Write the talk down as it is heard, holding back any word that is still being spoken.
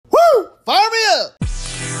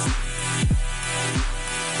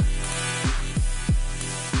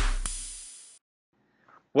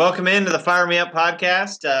Welcome into the Fire Me Up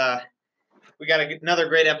podcast. We got another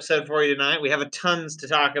great episode for you tonight. We have tons to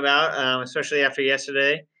talk about, especially after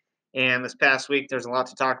yesterday and this past week. There's a lot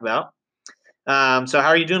to talk about. So how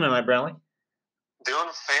are you doing tonight, Bradley? Doing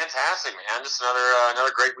fantastic, man. Just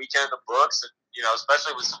another great weekend in the books, and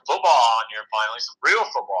especially with some football on here finally, some real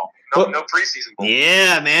football. No preseason bowl.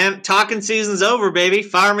 Yeah, man. Talking season's over, baby.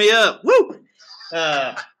 Fire me up. Woo!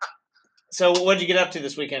 So what did you get up to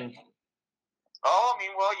this weekend? Oh,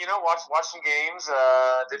 watch some games,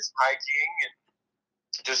 did some hiking, and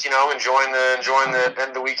just enjoying the end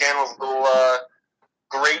of the weekend with a little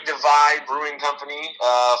Great Divide Brewing Company,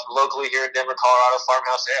 locally here in Denver, Colorado,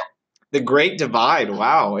 Farmhouse Ale. The Great Divide.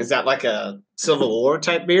 Wow, is that like a Civil War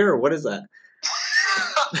type beer, or what is that?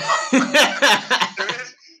 there is a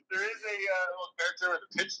little character with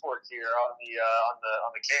a pitchfork here on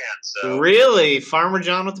the can. So really, Farmer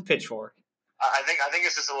John with the pitchfork. I think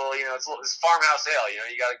it's just a little, it's farmhouse ale.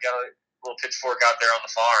 You got a little pitchfork out there on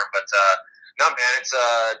the farm, but no, man,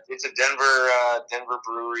 it's a Denver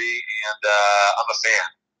brewery, and I'm a fan.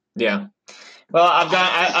 Yeah. Well, I've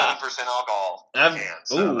got 7% alcohol.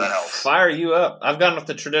 So that helps. Fire you up! I've gone with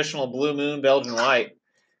the traditional Blue Moon Belgian White.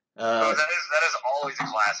 That is always a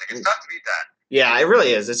classic. It's tough to beat that. Yeah, it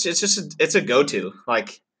really is. It's a go-to.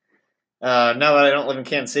 Like now that I don't live in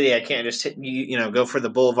Kansas City, I can't just go for the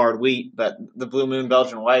Boulevard Wheat, but the Blue Moon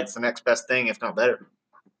Belgian White's the next best thing, if not better.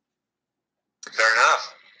 Fair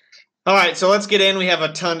enough. All right, so let's get in. We have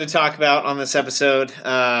a ton to talk about on this episode,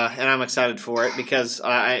 and I'm excited for it because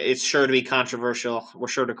it's sure to be controversial. We're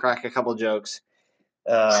sure to crack a couple jokes.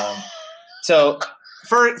 So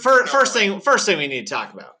first thing we need to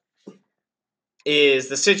talk about is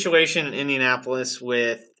the situation in Indianapolis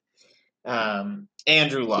with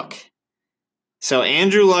Andrew Luck. So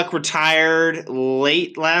Andrew Luck retired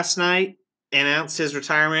late last night, announced his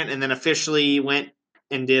retirement, and then officially went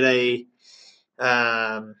and did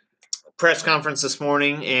a press conference this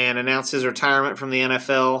morning and announced his retirement from the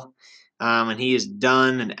NFL. And he is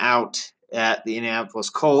done and out at the Indianapolis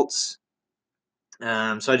Colts. So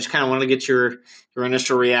I just kind of wanted to get your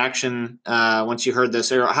initial reaction once you heard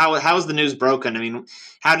this. Or how was the news broken? I mean,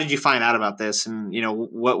 how did you find out about this? And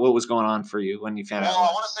what was going on for you when you found out? Well,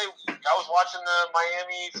 I want to say I was watching the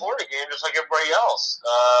Miami-Florida game just like everybody else,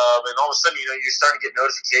 and all of a sudden, you're starting to get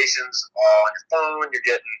notifications on your phone. You're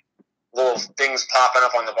getting little things popping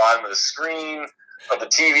up on the bottom of the screen of the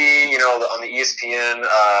TV. On the ESPN,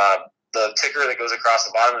 the ticker that goes across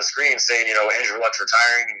the bottom of the screen saying, Andrew Luck's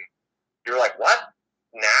retiring. And you're like, what?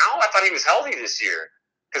 Now? I thought he was healthy this year.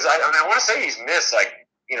 Because I want to say he's missed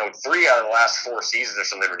 3 out of the last 4 seasons or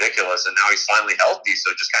something ridiculous, and now he's finally healthy. So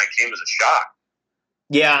it just kind of came as a shock.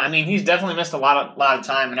 Yeah, I mean, he's definitely missed a lot of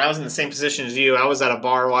time, and I was in the same position as you. I was at a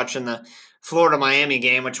bar watching the Florida-Miami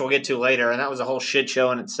game, which we'll get to later, and that was a whole shit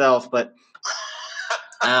show in itself. But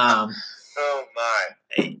oh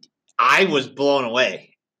my, I was blown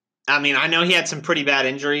away. I mean, I know he had some pretty bad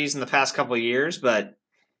injuries in the past couple of years, but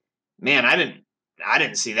man, I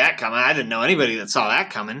didn't see that coming. I didn't know anybody that saw that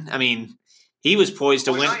coming. I mean, he was poised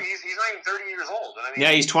to win. He's not even 30 years old. I mean,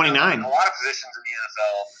 yeah, he's 29. In a lot of positions in the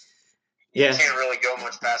NFL, you can't really go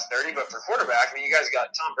much past 30. But for quarterback, I mean, you guys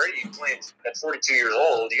got Tom Brady playing at 42 years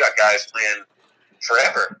old. You got guys playing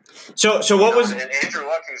forever. So what was? And Andrew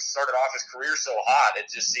Luck, who started off his career so hot, it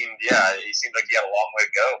just seemed, he seemed like he had a long way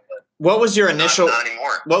to go. But what was your initial? Not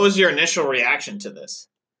anymore. What was your initial reaction to this?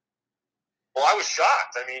 Well, I was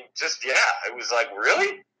shocked. I mean, it was like,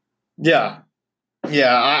 really? Yeah.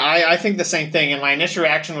 I think the same thing, and my initial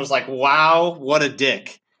reaction was like, "Wow, what a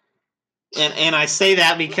dick!" And I say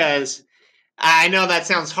that because I know that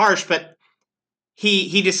sounds harsh, but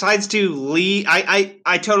he decides to leave.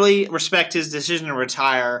 I totally respect his decision to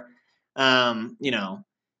retire.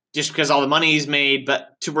 Just because all the money he's made,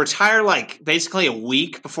 but to retire basically a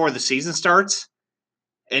week before the season starts.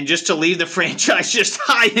 And just to leave the franchise just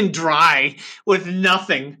high and dry with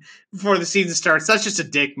nothing before the season starts, that's just a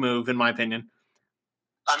dick move, in my opinion.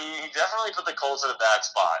 I mean, he definitely put the Colts in a bad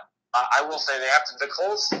spot. I will say the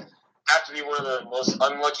Colts have to be one of the most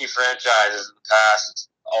unlucky franchises in the past,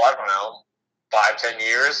 5-10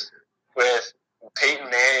 years, with Peyton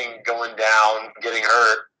Manning going down, getting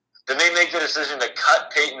hurt. Then they make the decision to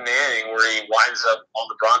cut Peyton Manning, where he winds up on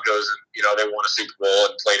the Broncos, and they won a Super Bowl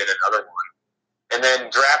and played in another one. And then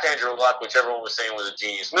draft Andrew Luck, which everyone was saying was a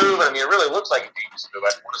genius move. I mean, it really looks like a genius move.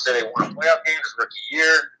 I want to say they won a playoff game his rookie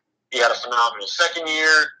year. He had a phenomenal second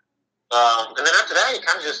year. And then after that,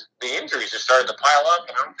 the injuries just started to pile up,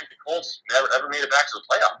 and I don't think the Colts ever made it back to the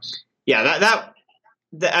playoffs. Yeah,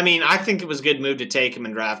 I mean, I think it was a good move to take him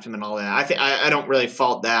and draft him and all that. I don't really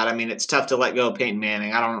fault that. I mean, it's tough to let go of Peyton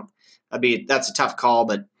Manning. I That's a tough call,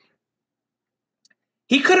 but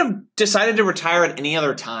he could have decided to retire at any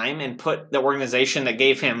other time and put the organization that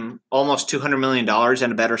gave him almost $200 million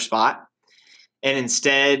in a better spot. And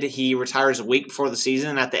instead, he retires a week before the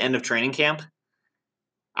season at the end of training camp.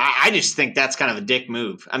 I just think that's kind of a dick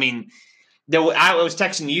move. I mean, I was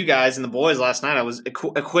texting you guys and the boys last night. I was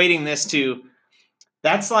equating this to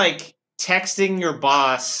that's like texting your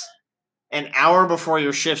boss an hour before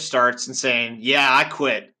your shift starts and saying, "Yeah, I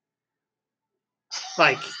quit."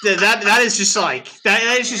 Like that is just like that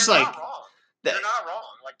is just You're like not wrong. You're not wrong.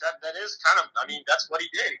 Like that is kind of. I mean, that's what he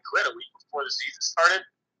did. He quit a week before the season started.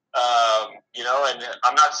 And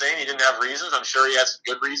I'm not saying he didn't have reasons. I'm sure he had some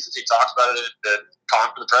good reasons. He talked about it at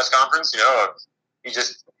the press conference. He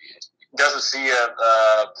just doesn't see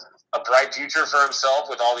a bright future for himself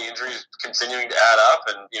with all the injuries continuing to add up.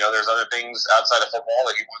 And, there's other things outside of football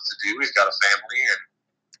that he wants to do. He's got a family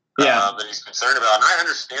and that he's concerned about. And I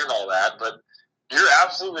understand all that, but you're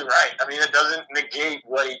absolutely right. I mean, it doesn't negate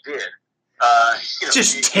what he did.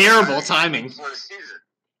 Just terrible timing. Before the season.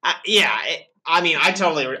 I mean, I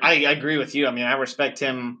agree with you. I mean, I respect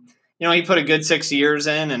him. He put a good 6 years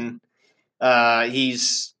in, and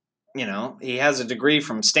he's, he has a degree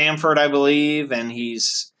from Stanford, I believe, and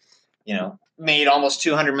he's, made almost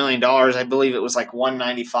 $200 million. I believe it was like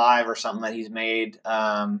 195 or something that he's made.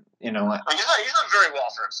 I mean, he's done very well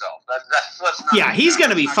for himself. He's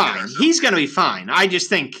going to be fine. He's going to be fine. I just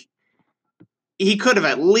think he could have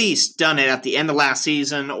at least done it at the end of last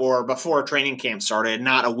season or before training camp started,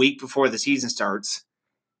 not a week before the season starts.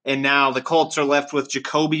 And now the Colts are left with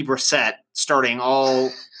Jacoby Brissett starting all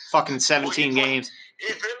fucking 17 games.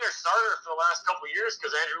 He's been their starter for the last couple of years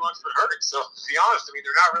because Andrew Luck's been hurt. So, to be honest, I mean,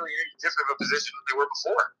 they're not really in any different of a position than they were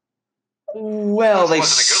before. Well, they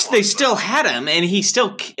still had him, and he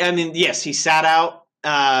still – I mean, yes, he sat out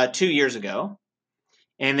 2 years ago.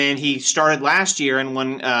 And then he started last year and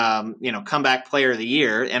won, comeback player of the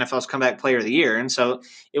year, NFL's comeback player of the year. And so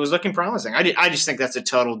it was looking promising. I just think that's a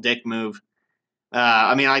total dick move.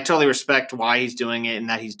 I mean, I totally respect why he's doing it and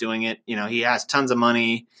that he's doing it. He has tons of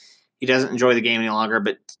money. He doesn't enjoy the game any longer.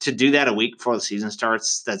 But to do that a week before the season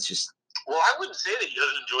starts, that's just. Well, I wouldn't say that he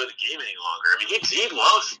doesn't enjoy the game any longer. I mean, he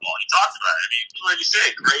loves football. He talks about it. I mean, like you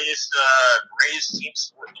say, greatest team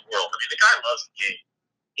sport in the world. I mean, the guy loves the game.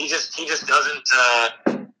 He just doesn't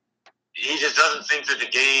think that the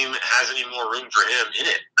game has any more room for him in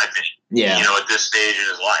it. I think. Yeah. At this stage in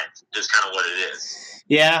his life, is kind of what it is.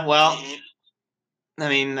 Yeah. Well, I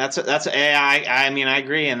mean, I mean, I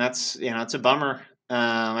agree, and that's it's a bummer.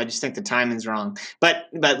 I just think the timing's wrong. But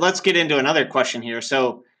let's get into another question here.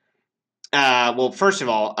 So, well, first of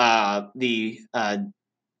all, the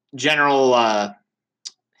general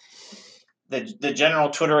the general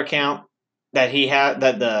Twitter account that he had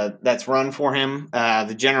that's run for him,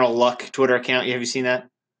 the General Luck Twitter account. Have you seen that?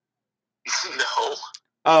 No.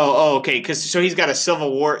 Oh, okay. So he's got a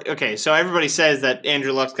Civil War. Okay, so everybody says that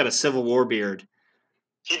Andrew Luck's got a Civil War beard.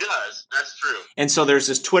 He does. That's true. And so there's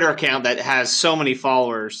this Twitter account that has so many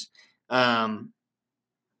followers, that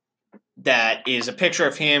is a picture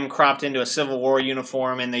of him cropped into a Civil War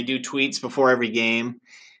uniform, and they do tweets before every game.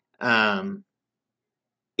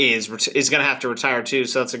 Is going to have to retire too,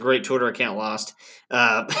 so that's a great Twitter account lost.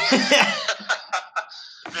 Man, we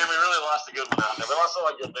really lost a good one out there. We lost a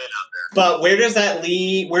good man out there. But where does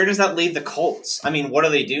that leave the Colts? I mean, what do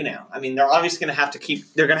they do now? I mean, they're obviously going to have to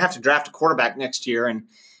they're going to have to draft a quarterback next year, and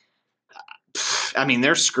I mean,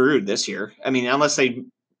 they're screwed this year. I mean, unless Jacoby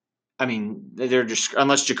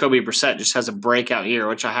Brissett just has a breakout year,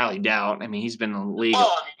 which I highly doubt. I mean, he's been in the league.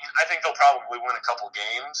 Well, I think they'll probably win a couple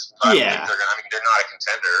games. But yeah. they're not a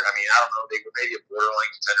contender. I mean, I don't know. They were maybe a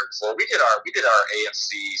borderline contender before. We did our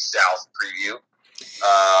AFC South preview.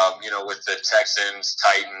 With the Texans,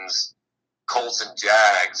 Titans, Colts, and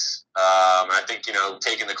Jags. And I think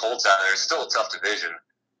taking the Colts out of there is still a tough division.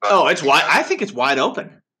 But, it's wide. I think it's wide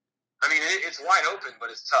open. I mean, it's wide open, but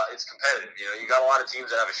it's tough. It's competitive. You got a lot of teams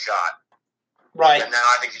that have a shot. Right. And now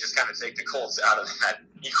I think you just kind of take the Colts out of that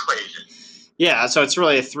equation. Yeah, so it's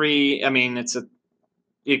really a three. I mean,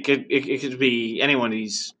 it could be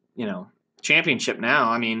anybody's championship now.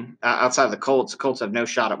 I mean, outside of the Colts have no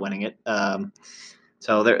shot at winning it.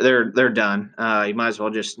 So they're done. You might as well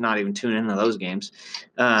just not even tune into those games.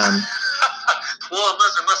 Well,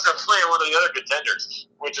 unless they're playing one of the other contenders,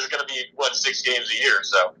 which is going to be 6 games a year.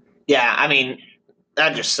 So. Yeah, I mean,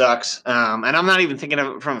 that just sucks. And I'm not even thinking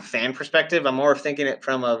of it from a fan perspective. I'm more thinking it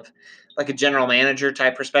from a general manager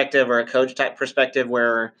type perspective or a coach type perspective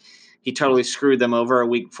where he totally screwed them over a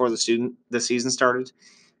week before the season started.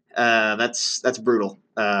 That's brutal.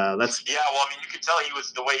 That's Yeah, well, I mean, you could tell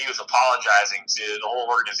the way he was apologizing to the whole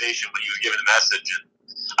organization when he was giving the message, and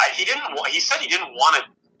he said he didn't want to,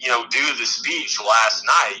 do the speech last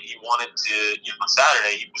night. He wanted to, on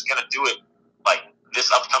Saturday, he was going to do it like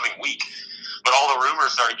this upcoming week, but all the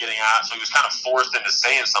rumors started getting out, so he was kind of forced into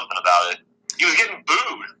saying something about it. He was getting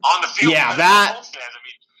booed on the field. Yeah, Colts fans, I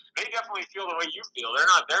mean, they definitely feel the way you feel. They're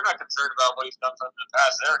not concerned about what he's done in the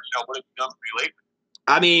past. What have you done for me lately?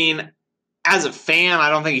 I mean, as a fan, I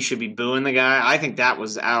don't think you should be booing the guy. I think that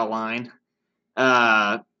was out of line.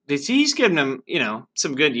 He's given him,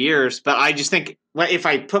 some good years, but I just think if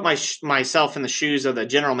I put myself in the shoes of the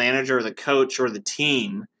general manager or the coach or the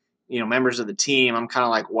team, members of the team, I'm kind of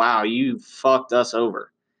like, wow, you fucked us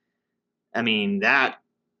over. I mean, that's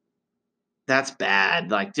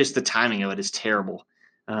bad. Like, just the timing of it is terrible.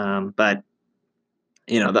 But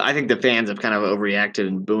I think the fans have kind of overreacted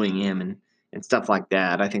and booing him and stuff like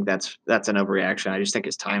that. I think that's an overreaction. I just think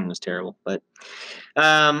his timing was terrible. But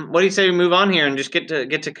what do you say we move on here and just get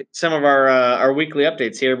to some of our weekly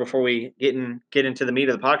updates here before we get into the meat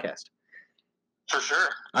of the podcast? For sure,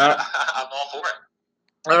 I'm all for it.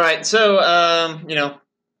 All right, so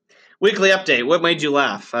weekly update. What made you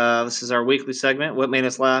laugh? This is our weekly segment. What made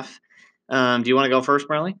us laugh? Do you want to go first,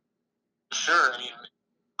 Marley? Sure. I mean,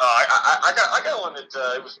 I got one that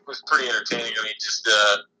it was pretty entertaining. I mean, just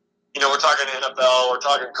we're talking NFL, we're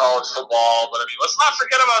talking college football, but I mean, let's not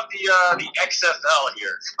forget about the XFL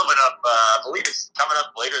here coming up. I believe it's coming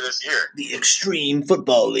up later this year. The Extreme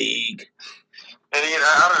Football League. And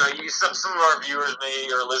I don't know. Some of our viewers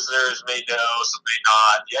or listeners may know, some may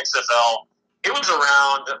not. The XFL, it was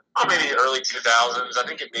around maybe early 2000s. I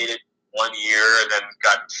think it made it 1 year and then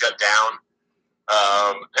got shut down.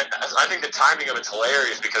 I think the timing of it's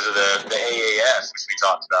hilarious because of the AAF, which we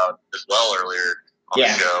talked about as well earlier on the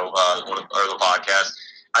show, or the podcast.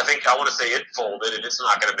 I want to say it folded, and it's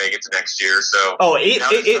not going to make it to next year. So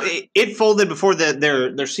it folded before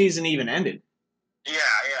their season even ended. Yeah,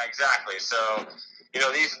 exactly. So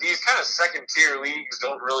these kind of second tier leagues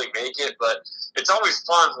don't really make it, but it's always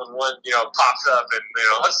fun when one pops up and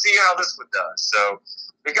let's see how this one does. So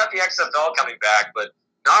we got the XFL coming back, but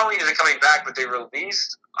not only is it coming back, but they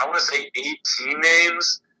released, I want to say, 8 team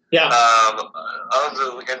names of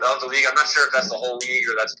the league. I'm not sure if that's the whole league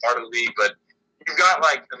or that's part of the league, but you've got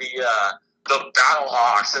like the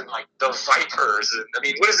Battlehawks and like the Vipers, and I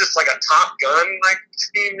mean, what is this, like a Top Gun like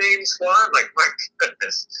team name squad? Like, my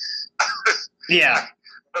goodness. Yeah.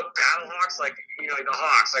 The Battlehawks, like the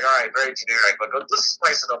Hawks, like, all right, very generic, but let's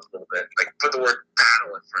spice it up a little bit. Like, put the word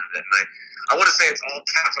battle in front of it. And I want to say it's all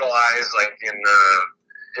capitalized, like in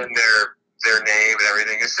their name and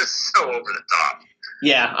everything. It's just so over the top.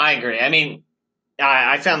 Yeah, I agree. I mean,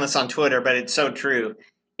 I found this on Twitter, but it's so true.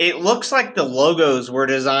 It looks like the logos were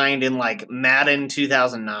designed in like Madden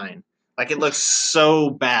 2009. Like, it looks so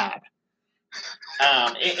bad.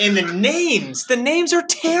 And the names are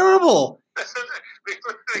terrible. They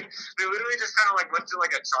literally just kind of like went to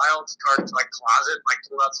like a child's closet and like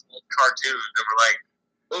pulled out some old cartoons and were like,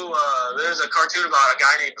 oh, there's a cartoon about a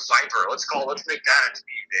guy named Viper. Let's make that a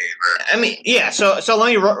team name. I mean, yeah. So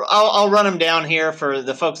let me. I'll run them down here for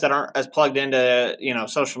the folks that aren't as plugged into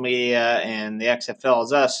social media and the XFL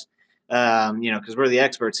as us. Because we're the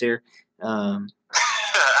experts here. Absolutely.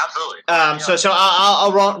 So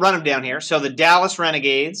I'll run them down here. So the Dallas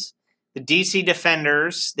Renegades, the DC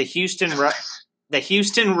Defenders, the Houston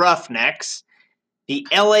Roughnecks, the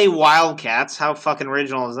LA Wildcats. How fucking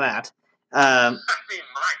original is that? My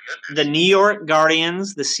the New York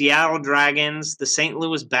Guardians, the Seattle Dragons, the St.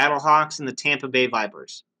 Louis Battlehawks, and the Tampa Bay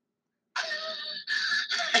Vipers.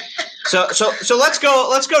 So let's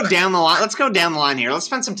go down the line. Let's go down the line here. Let's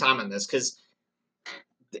spend some time on this because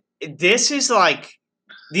this is like,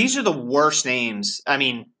 these are the worst names. I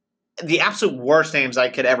mean, the absolute worst names I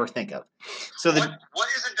could ever think of. So what is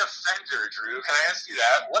a defender, Drew? Can I ask you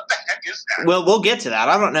that? What the heck is that? Well, we'll get to that.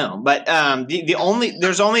 I don't know, but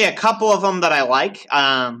there's only a couple of them that I like.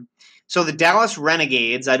 So the Dallas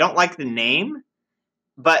Renegades, I don't like the name,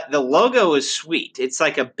 but the logo is sweet. It's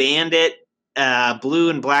like a bandit, blue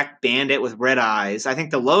and black bandit with red eyes. I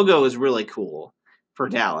think the logo is really cool for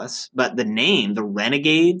Dallas, but the name, the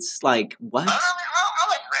Renegades, like what? I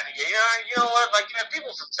like Renegade. You know what? Like, people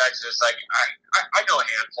from Texas, like I know a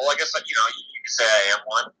handful. I guess you could say I am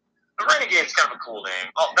one. The Renegade's kind of a cool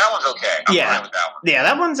name. Oh, that one's okay. I'm fine with that one. Yeah,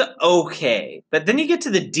 that one's okay. But then you get to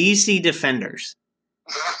the DC Defenders.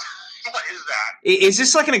 What is that? Is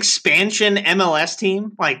this like an expansion MLS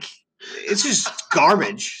team? Like, it's just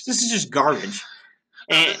garbage. This is just garbage.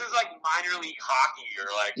 This is like minor league hockey or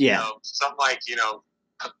like some like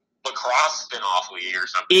lacrosse spin-off league or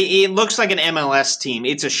something. It looks like an MLS team.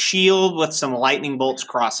 It's a shield with some lightning bolts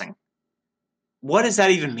crossing. What does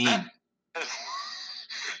that even mean?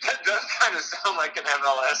 That does kind of sound like an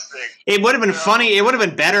MLS thing. It would have been funny. It would have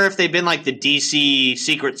been better if they'd been like the DC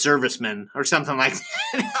Secret Servicemen or something like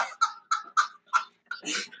that.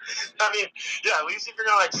 I mean, yeah, at least if you're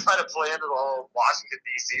going to try to play into the whole Washington,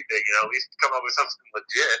 D.C. thing, at least come up with something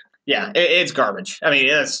legit. Yeah, it's garbage. I mean,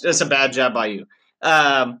 it's a bad job by you.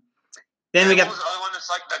 Then we got the other one that's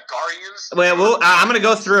like the Guardians. Well, I'm going to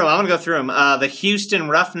go through them. The Houston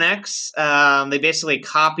Roughnecks. They basically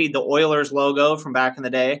copied the Oilers logo from back in the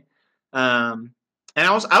day. And I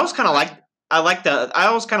always kind of like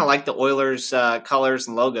the Oilers colors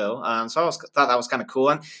and logo. So I always thought that was kind of cool.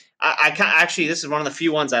 And I actually, this is one of the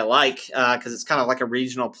few ones I like because it's kind of like a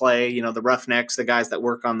regional play. The Roughnecks, the guys that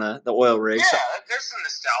work on the oil rigs. Yeah, there's some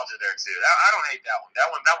nostalgia there too. I don't hate that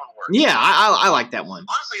one. That one works. Yeah, I like that one.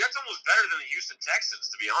 Honestly, that's almost better than the Houston Texans,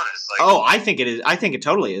 to be honest. I think it is. I think it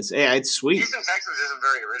totally is. Yeah, it's sweet. Houston Texans isn't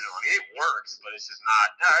very original. I mean, it works, but it's just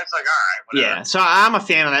not. No, it's like, all right, whatever. Yeah, so I'm a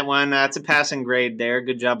fan of that one. It's a passing grade there.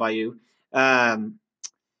 Good job by you.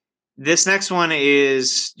 This next one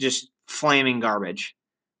is just flaming garbage.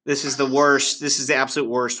 This is the worst. This is the absolute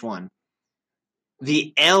worst one.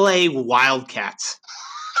 The LA Wildcats.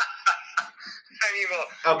 I mean,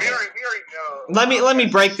 okay. We already know. Let me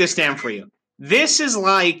break this down for you. This is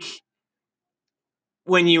like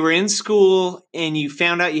when you were in school and you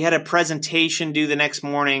found out you had a presentation due the next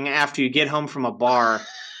morning after you get home from a bar.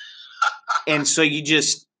 And so you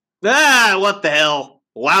just, what the hell?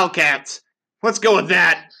 Wildcats. Let's go with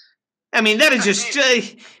that. I mean, that is just,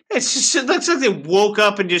 it looks like they woke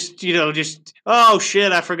up and just, oh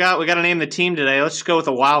shit, I forgot we got to name the team today. Let's just go with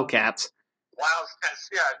the Wildcats. Wildcats,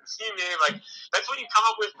 yeah, team name, that's what you come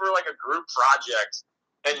up with for a group project.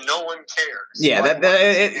 And no one cares. Yeah, name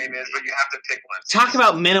is, but you have to pick one. Talk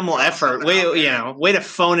about minimal effort. Way to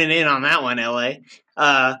phone it in on that one, LA.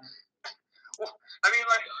 I mean,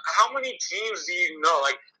 how many teams do you know?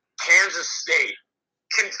 Kansas State,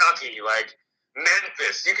 Kentucky,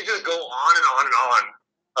 Memphis. You could just go on and on and on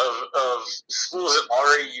of schools that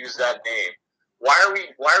already use that name. Why are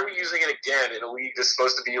we using it again in a league that's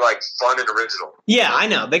supposed to be fun and original? Yeah, I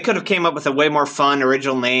know. They could have came up with a way more fun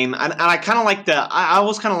original name. And I kind of like I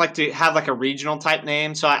always kind of like to have a regional type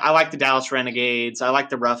name. So I like the Dallas Renegades. I like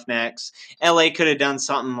the Roughnecks. LA could have done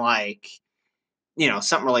something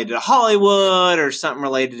something related to Hollywood or something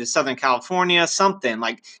related to Southern California, something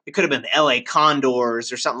it could have been the LA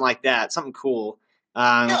Condors or something like that. Something cool.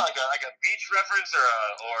 Yeah, like a beach reference or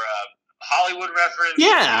a Hollywood reference.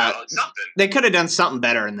 Yeah, something. They could have done something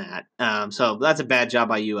better than that. So that's a bad job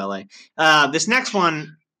by you, LA. This next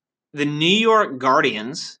one, the New York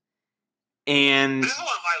Guardians, and this is one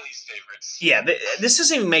of my least favorites. Yeah, this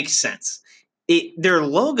doesn't even make sense. Their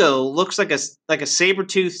logo looks like a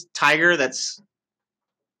saber-toothed tiger that's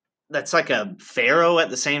like a pharaoh at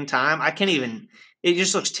the same time. I can't even. It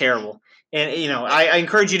just looks terrible. And I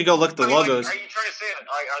encourage you to go look at the logos. Are you trying to say?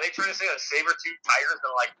 Are they trying to say that saber-toothed tigers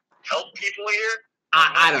gonna help people here?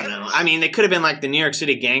 I don't know. I mean, they could have been the New York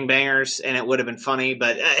City gangbangers, and it would have been funny,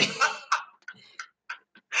 but.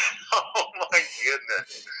 Oh my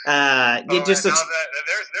goodness! It just looks.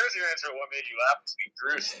 There's your answer. What made you laugh this week,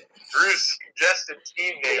 Drew's suggested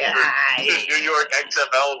team name for the New York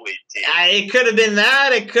XFL league team. It could have been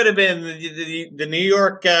that. It could have been the New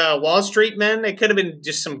York Wall Street men. It could have been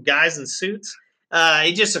just some guys in suits.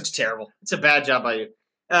 It just looks terrible. It's a bad job by you.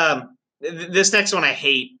 This next one I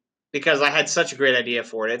hate because I had such a great idea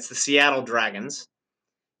for it. It's the Seattle Dragons.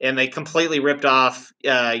 And they completely ripped off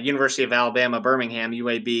University of Alabama, Birmingham,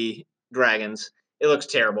 UAB Dragons. It looks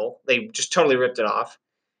terrible. They just totally ripped it off.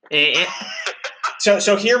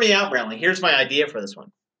 So hear me out, Brownlee. Here's my idea for this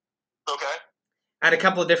one. Okay. I had a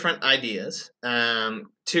couple of different ideas.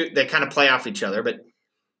 They kind of play off each other, but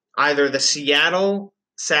either the Seattle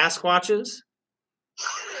Sasquatches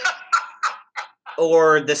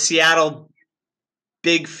or the Seattle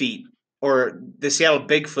Big Feet or the Seattle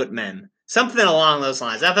Bigfoot Men. Something along those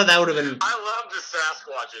lines. I thought that would have been. I love the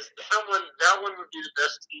Sasquatches. That one would be the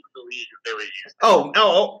best team in the league if they were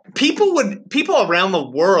used. People around the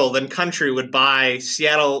world and country would buy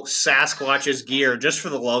Seattle Sasquatches gear just for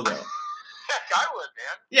the logo. Heck, I would,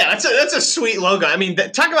 man. Yeah, that's a sweet logo. I mean,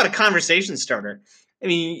 talk about a conversation starter. I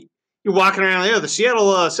mean, you're walking around there, the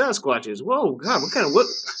Seattle Sasquatches. Whoa, God,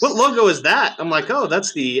 what logo is that? I'm like, oh,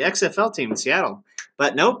 that's the XFL team in Seattle.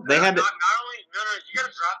 But nope, they had. No, you gotta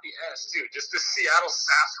drop the S too. Just the Seattle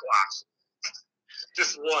Sasquatch.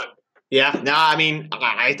 Just one. Yeah, no, I mean,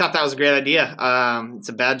 I thought that was a great idea. It's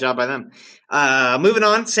a bad job by them. Moving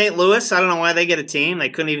on, St. Louis. I don't know why they get a team. They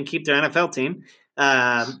couldn't even keep their NFL team.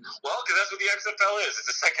 Well, because that's what the XFL is. It's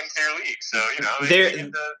a second-tier league, so they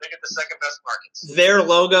get the second-best markets. Their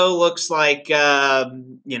logo looks like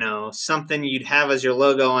something you'd have as your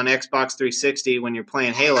logo on Xbox 360 when you're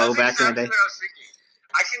playing Halo back in the day.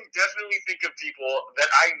 I can definitely think of people that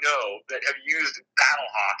I know that have used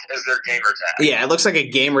Battlehawk as their gamer tag. Yeah, it looks like a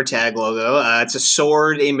gamer tag logo. It's a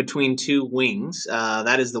sword in between two wings.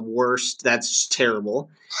 That is the worst. That's just terrible.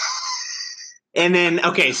 And then,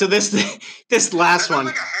 okay, so this last one.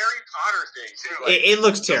 Like a Harry Potter thing too. Like, it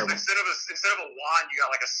looks terrible. Instead of a wand, you got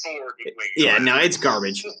like a sword with wings. Yeah, no, it's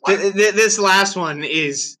garbage. This last one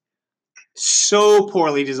is so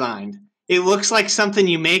poorly designed. It looks like something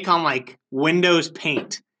you make on like Windows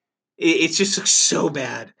Paint. It just looks so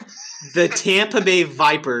bad. The Tampa Bay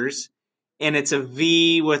Vipers, and it's a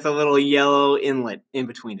V with a little yellow inlet in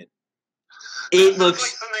between it. It looks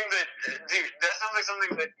like something that sounds like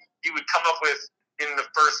something that you would come up with in the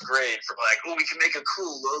first grade from like, oh, we can make a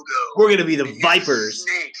cool logo. We're gonna be the Vipers.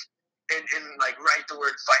 Snake and like write the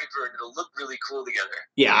word Viper, and it'll look really cool together.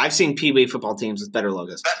 Yeah, I've seen Pee Wee football teams with better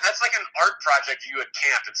logos. That's like an art project you at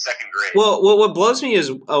camp in second grade. Well, what blows me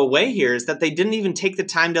away here is that they didn't even take the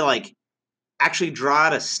time to like actually draw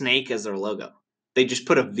out a snake as their logo. They just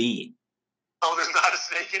put a V. Oh, there's not a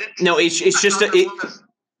snake in it? No, it's just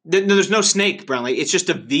there's no snake, Brownlee. It's just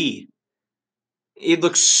a V. It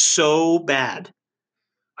looks so bad.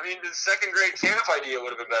 I mean, the second grade camp idea would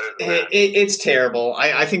have been better than that. It's terrible.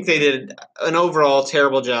 I think they did an overall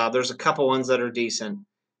terrible job. There's a couple ones that are decent.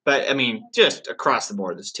 But, I mean, just across the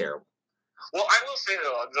board, it's terrible. Well, I will say,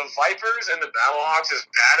 though, the Vipers and the Battlehawks, as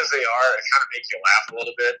bad as they are, it kind of make you laugh a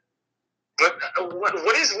little bit. But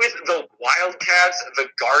what is with the Wildcats, the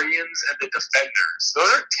Guardians, and the Defenders?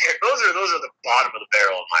 Those are the bottom of the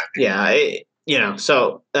barrel, in my opinion. Yeah,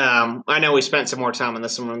 so I know we spent some more time on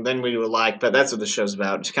this one than we would like, but that's what the show's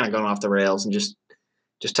about. Just kind of going off the rails and just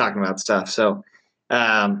talking about stuff. So,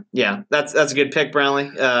 that's a good pick, Brownlee.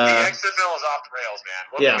 The XFL is off the rails, man.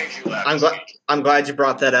 What made you laugh? I'm glad you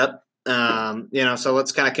brought that up. So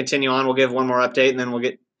let's kind of continue on. We'll give one more update, and then we'll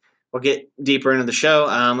get deeper into the show.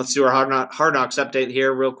 Let's do our Hard Knocks update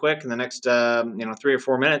here real quick in the next 3 or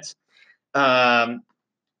 4 minutes.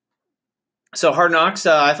 So Hard Knocks,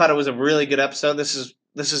 I thought it was a really good episode. This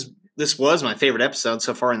was my favorite episode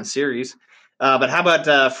so far in the series. But how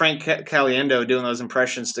about Frank Caliendo doing those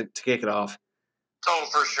impressions to kick it off? Oh,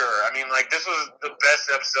 for sure. I mean, like, this was the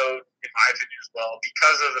best episode, in my opinion, as well,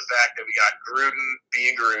 because of the fact that we got Gruden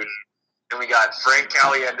being Gruden, and we got Frank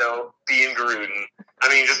Caliendo being Gruden. I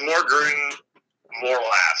mean, just more Gruden, more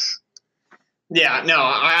laughs. Yeah, no,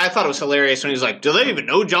 I thought it was hilarious when he was like, "Do they even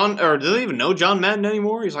know John Madden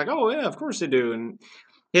anymore?" He's like, "Oh yeah, of course they do." And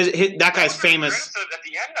that guy's famous. At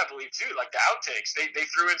the end, I believe too, like the outtakes, they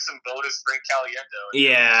threw in some bonus Frank Caliendo.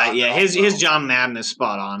 Yeah, his John Madden is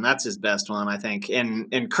spot on. That's his best one, I think.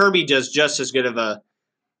 And Kirby does just as good of a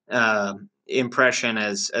impression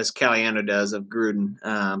as Caliendo does of Gruden.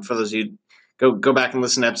 For those of you go back and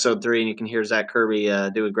listen to episode 3, and you can hear Zach Kirby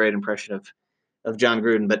do a great impression of John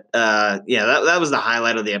Gruden. But that was the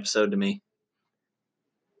highlight of the episode to me.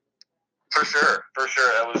 For sure.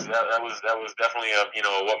 That was definitely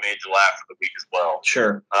what made you laugh for the week as well.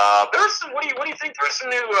 Sure. There was some. What do you think? There's some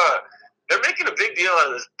new. They're making a big deal out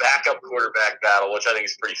of this backup quarterback battle, which I think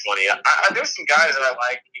is pretty funny. There's some guys that I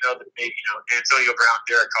like. That maybe Antonio Brown,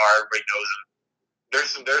 Derek Carr, everybody knows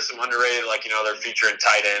him. There's some underrated, like they're featuring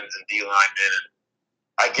tight ends and D linemen, and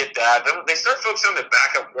I get that. They start focusing on the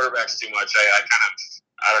backup quarterbacks too much.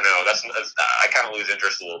 I don't know. I kind of lose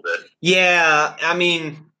interest a little bit. Yeah, I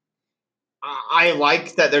mean, I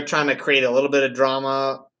like that they're trying to create a little bit of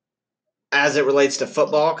drama as it relates to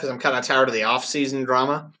football because I'm kind of tired of the off-season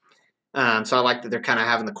drama. So I like that they're kind of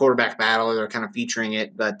having the quarterback battle. They're kind of featuring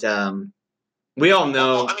it, but we all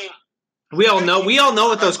know. Well, I mean, we all know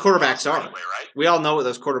what those quarterbacks are. Anyway, right? We all know what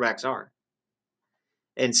those quarterbacks are,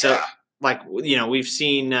 and so. Yeah. Like, we've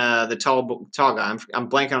seen the tall guy. I'm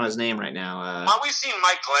blanking on his name right now. We've seen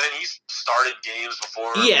Mike Glennon. He's started games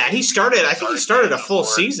before. Yeah, he started. I think he started a full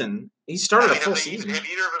season. He started a full season. Have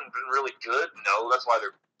either of them been really good? No, that's why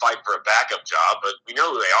they're fighting for a backup job. But we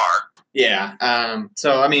know who they are. Yeah.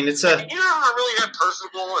 So I mean, it's a. Either of them are really that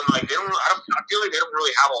personable, and like they don't. I feel like they don't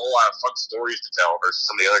really have a whole lot of fun stories to tell versus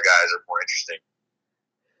some of the other guys are more interesting.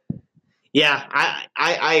 Yeah,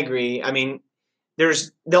 I agree. I mean.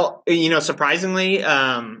 Surprisingly,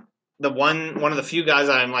 the one of the few guys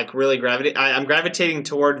I'm like really I'm gravitating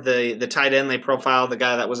toward the tight end they profile, the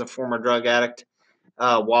guy that was a former drug addict,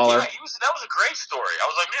 Waller. Yeah, that was a great story. I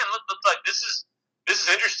was like, man, look, this is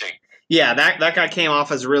interesting. Yeah, that guy came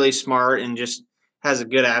off as really smart and just has a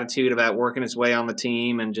good attitude about working his way on the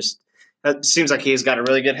team, and just it seems like he's got a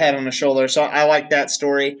really good head on his shoulder. So I like that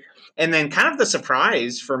story. And then kind of the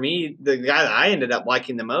surprise for me, the guy that I ended up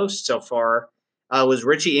liking the most so far was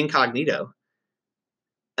Richie Incognito.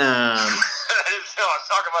 Talk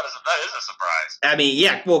about that is a surprise. I mean,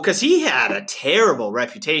 yeah, well, because he had a terrible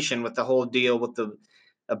reputation with the whole deal with the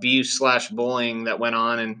abuse/bullying that went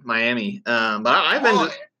on in Miami. But I've been.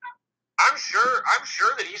 I'm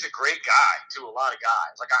sure that he's a great guy to a lot of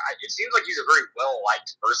guys. Like, it seems like he's a very well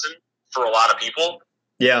liked person for a lot of people.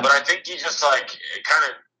 Yeah. But I think he just kind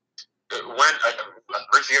of went.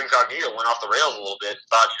 Richie Incognito went off the rails a little bit.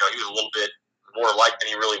 Thought he was a little bit more liked than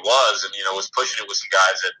he really was, and was pushing it with some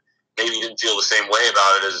guys that maybe didn't feel the same way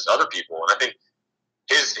about it as other people. And I think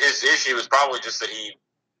his issue was probably just that he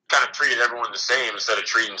kind of treated everyone the same instead of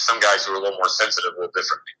treating some guys who were a little more sensitive a little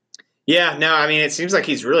differently. Yeah, no, I mean, it seems like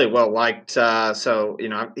he's really well liked. So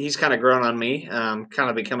he's kind of grown on me. Kind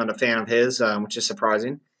of becoming a fan of his, which is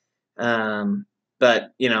surprising.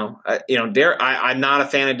 But Derek, I'm not a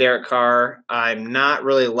fan of Derek Carr. I'm not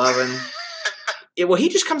really loving. Well, he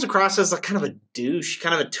just comes across as kind of a douche,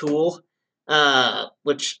 kind of a tool,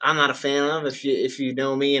 which I'm not a fan of. If you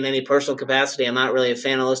know me in any personal capacity, I'm not really a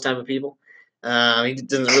fan of those type of people. He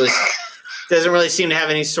doesn't really seem to have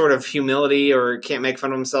any sort of humility, or can't make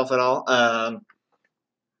fun of himself at all.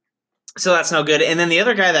 So that's no good. And then the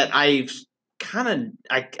other guy that I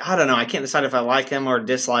don't know, I can't decide if I like him or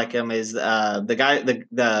dislike him, is the guy,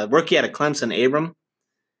 the rookie out of Clemson, Abram.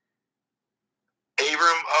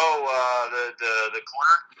 The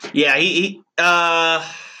corner. Yeah,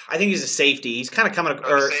 I think he's a safety. He's kind of coming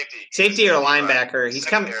safety or linebacker. Right. He's a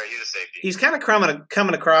safety. He's kind of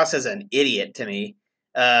coming across as an idiot to me.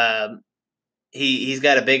 He's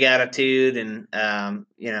got a big attitude, and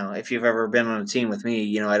if you've ever been on a team with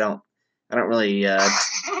me, I don't really I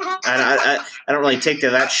don't really take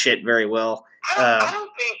to that shit very well. I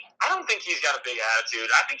don't think he's got a big attitude.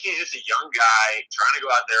 I think he's just a young guy trying to go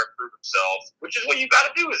out there and prove himself, which is what you got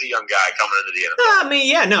to do as a young guy coming into the NFL. I mean,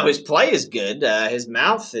 yeah, no, his play is good. His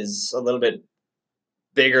mouth is a little bit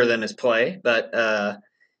bigger than his play, but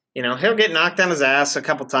he'll get knocked on his ass a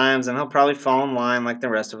couple times, and he'll probably fall in line like the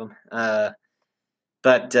rest of them.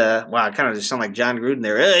 But wow, I kind of just sound like John Gruden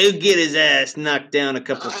there. He'll get his ass knocked down a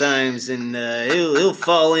couple times, and he'll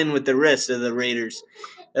fall in with the rest of the Raiders.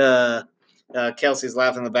 Kelsey's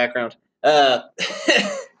laughing in the background. But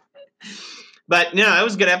no, it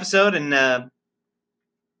was a good episode, and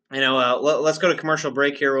let's go to commercial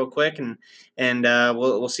break here real quick, and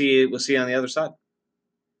we'll see you on the other side.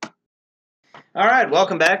 All right,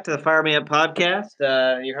 welcome back to the Fire Me Up podcast.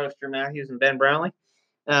 Your host, Drew Matthews, and Ben Brownlee.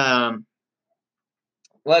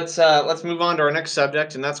 Let's move on to our next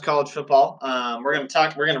subject, and that's college football. We're going to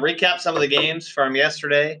recap some of the games from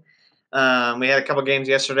yesterday. We had a couple games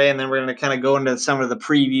yesterday, and then we're going to kind of go into some of the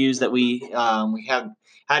previews that we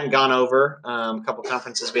hadn't gone over. A couple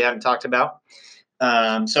conferences we hadn't talked about.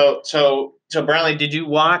 So Brownlee, did you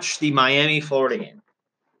watch the Miami-Florida game?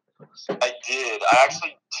 I did. I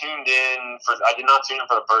actually tuned in I did not tune in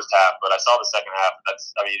for the first half, but I saw the second half.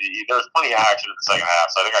 There was plenty of action in the second half,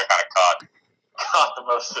 so I think I kind of caught the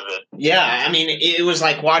most of it. Yeah, I mean, it was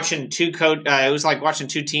like watching two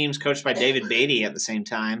teams coached by David Beatty at the same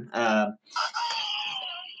time.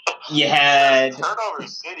 You had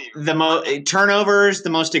turnovers, the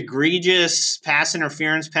most egregious pass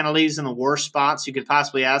interference penalties in the worst spots you could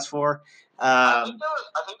possibly ask for. I think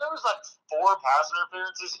there was like 4 pass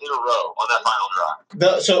interferences in a row on that final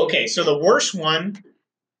drive. So the worst one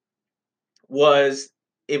was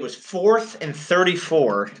 4th and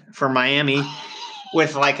 34 for Miami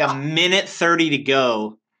with like a minute 30 to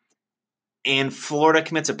go, and Florida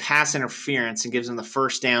commits a pass interference and gives them the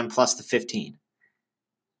first down plus the 15.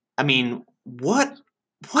 I mean, what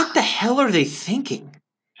the hell are they thinking?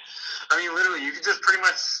 I mean, literally, you could just pretty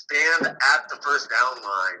much stand at the first down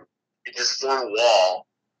line and just form a wall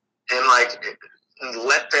and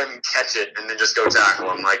let them catch it and then just go tackle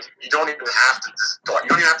them. Like, you don't even have to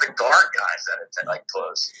guard guys that are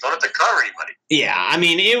close. You don't have to cover anybody. Yeah, I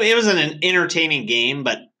mean, it was an entertaining game,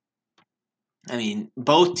 but I mean,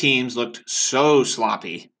 both teams looked so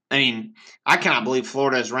sloppy. I mean, I cannot believe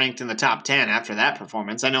Florida is ranked in the top 10 after that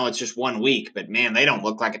performance. I know it's just 1 week, but man, they don't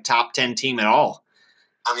look like a top 10 team at all.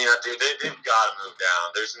 I mean, dude, they've got to move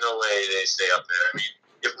down. There's no way they stay up there. I mean,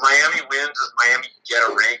 if Miami wins, does Miami get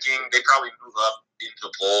a ranking? They probably move up into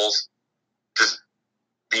the polls, just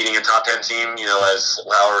beating a top 10 team, as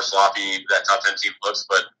however sloppy that top 10 team looks.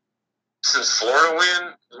 But since Florida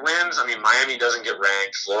wins, I mean, Miami doesn't get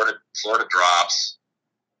ranked. Florida drops.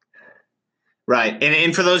 Right,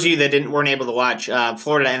 and for those of you that weren't able to watch,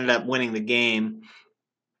 Florida ended up winning the game.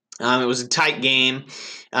 It was a tight game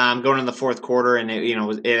going in the fourth quarter, and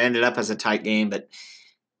it ended up as a tight game. But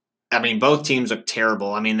I mean, both teams looked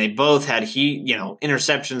terrible. I mean, they both had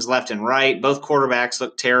interceptions left and right. Both quarterbacks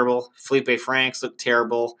looked terrible. Felipe Franks looked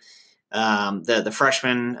terrible. The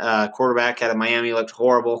freshman quarterback out of Miami looked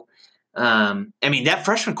horrible. I mean, that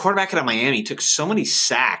freshman quarterback out of Miami took so many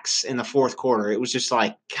sacks in the fourth quarter. It was just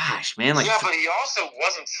like, gosh, man. Like, yeah, but he also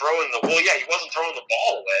wasn't throwing the ball. Yeah, he wasn't throwing the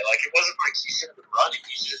ball away. Like, it wasn't like he should have been running.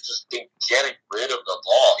 He should have just been getting rid of the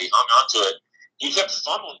ball. He hung on to it. He kept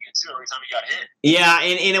fumbling it too every time he got hit. Yeah,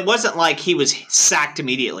 and it wasn't like he was sacked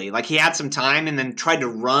immediately. Like, he had some time and then tried to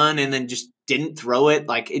run and then just didn't throw it.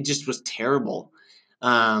 Like, it just was terrible.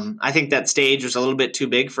 I think that stage was a little bit too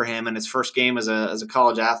big for him in his first game as a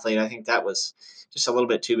college athlete. I think that was just a little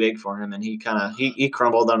bit too big for him, and he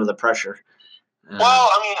crumbled under the pressure. Well,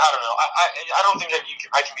 I mean, I don't know. I don't think that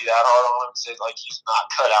I can be that hard on him and say like he's not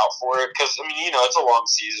cut out for it, because I mean, it's a long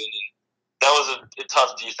season. And that was a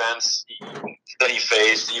tough defense that he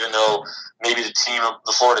faced, even though maybe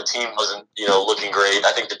the Florida team wasn't looking great.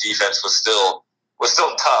 I think the defense was still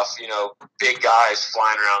tough. Big guys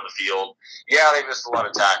flying around the field. Yeah, they missed a lot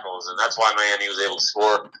of tackles, and that's why Miami was able to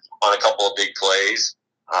score on a couple of big plays.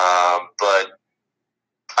 But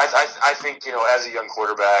I think as a young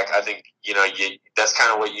quarterback, I think that's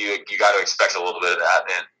kind of what you got to expect a little bit of that.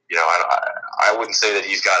 And I wouldn't say that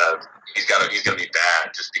he's going to be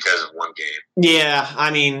bad just because of one game. Yeah,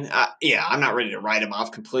 I mean, I'm not ready to write him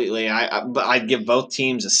off completely. But I'd give both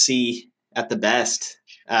teams a C at the best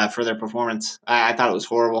for their performance. I thought it was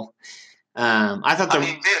horrible. I mean, man,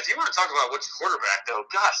 if you want to talk about which quarterback, though,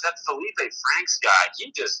 gosh, that Felipe Franks guy,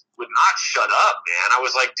 he just would not shut up, man. I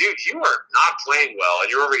was like, dude, you are not playing well, and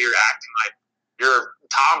you're over here acting like you're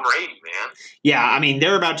Tom Brady, man. Yeah, I mean,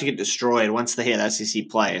 they're about to get destroyed once they hit SEC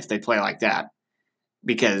play if they play like that.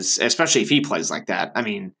 Because, especially if he plays like that, I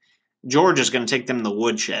mean, Georgia's going to take them in the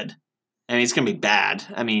woodshed. I mean, it's going to be bad.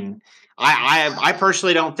 I mean, I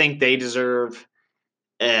personally don't think they deserve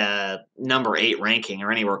number 8 ranking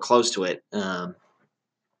or anywhere close to it.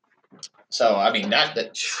 So I mean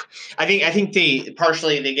I think they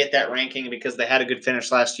partially get that ranking because they had a good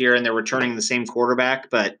finish last year and they're returning the same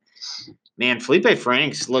quarterback. But man, Felipe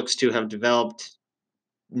Franks looks to have developed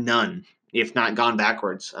none, if not gone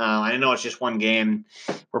backwards. I know it's just one game.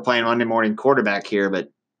 We're playing Monday morning quarterback here,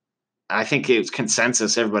 but I think it was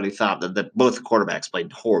consensus. Everybody thought that both quarterbacks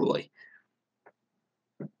played horribly.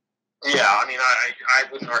 Yeah, I mean,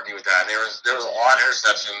 I wouldn't argue with that. There was a lot of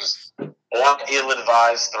interceptions, a lot of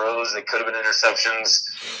ill-advised throws that could have been interceptions,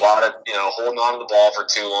 a lot of holding on to the ball for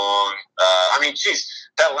too long. I mean, geez,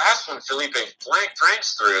 that last one Felipe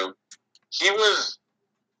Franks threw, he was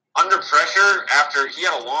under pressure after he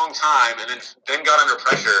had a long time, and then got under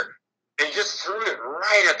pressure. And he just threw it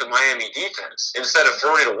right at the Miami defense instead of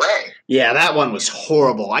throwing it away. Yeah, that one was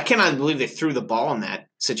horrible. I cannot believe they threw the ball in that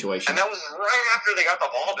situation. And that was right after they got the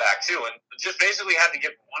ball back too, and just basically had to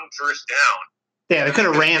get one first down. Yeah, they could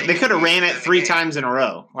have ran. They could have ran it 3 times in a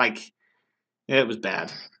row. Like, it was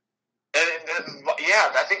bad. And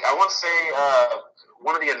yeah, I think I want to say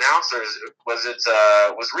one of the announcers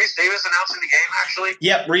was Reese Davis announcing the game actually.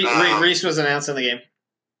 Yep, Reese was announcing the game.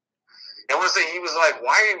 I want to say he was like,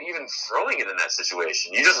 "Why are you even throwing it in that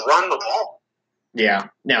situation? You just run the ball." Yeah,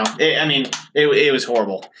 no, it was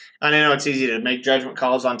horrible. And I know it's easy to make judgment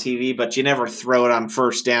calls on TV, but you never throw it on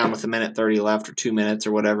first down with 1:30 left or 2 minutes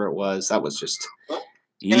or whatever it was. That was just. And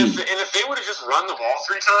if they would have just run the ball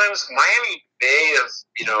 3 times, Miami may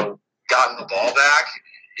have gotten the ball back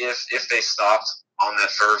if they stopped on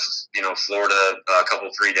that first Florida couple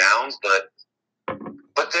 3 downs, but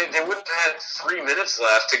they wouldn't have had 3 minutes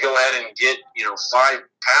left to go ahead and get 5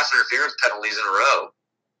 pass interference penalties in a row.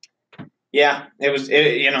 Yeah, it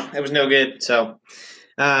was no good. So,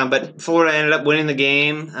 but Florida ended up winning the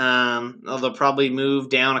game. They'll probably move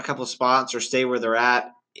down a couple spots or stay where they're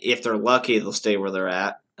at. If they're lucky, they'll stay where they're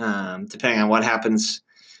at, depending on what happens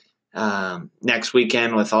next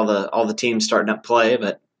weekend with all the teams starting up play.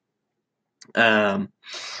 But So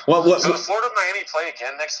does Florida and Miami play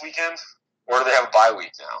again next weekend, or do they have a bye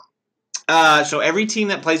week now? So every team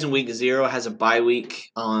that plays in week 0 has a bye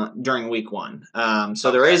week during week 1.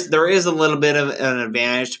 So there is a little bit of an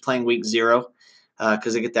advantage to playing week 0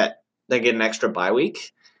 because they get an extra bye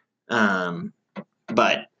week.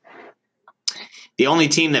 But the only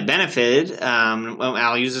team that benefited,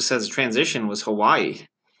 I'll use this as a transition, was Hawaii.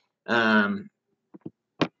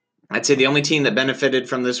 I'd say the only team that benefited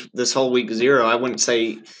from this whole week 0. I wouldn't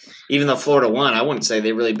say, even though Florida won, I wouldn't say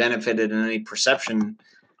they really benefited in any perception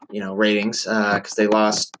ratings because they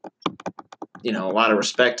lost a lot of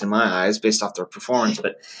respect in my eyes based off their performance.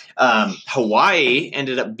 But Hawaii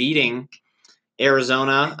ended up beating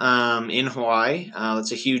Arizona in Hawaii.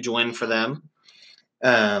 That's a huge win for them.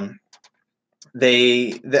 I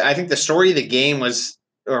think the story of the game was,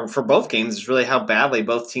 or for both games, is really how badly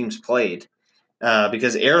both teams played.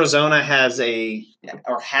 Because Arizona has a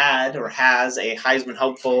Heisman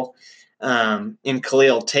hopeful in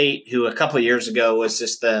Khalil Tate, who a couple of years ago was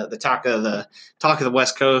just the talk of the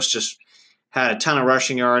West Coast. Just had a ton of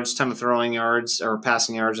rushing yards, ton of throwing yards, or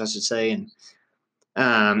passing yards, I should say. And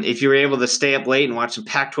if you were able to stay up late and watch some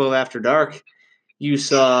Pac-12 After Dark, you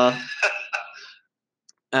saw.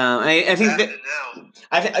 I think that.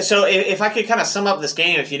 So if I could kind of sum up this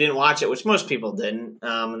game, if you didn't watch it, which most people didn't,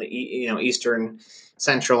 Eastern,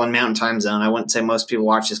 Central, and Mountain Time Zone, I wouldn't say most people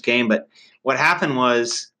watched this game. But what happened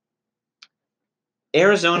was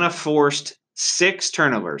Arizona forced 6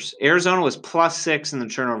 turnovers. Arizona was +6 in the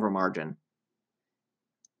turnover margin.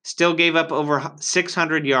 Still gave up over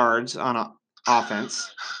 600 yards on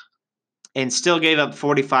offense, and still gave up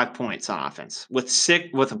 45 points on offense with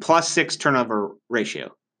a +6 turnover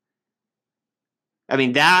ratio. I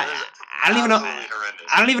mean that I don't even know. Horrendous.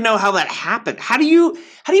 I don't even know how that happened. How do you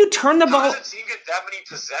turn the ball? How does a team get that many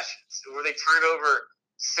possessions where they turn over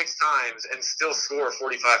 6 times and still score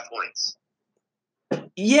 45 points?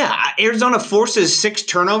 Yeah, Arizona forces 6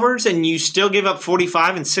 turnovers and you still give up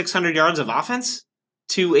 45 and 600 yards of offense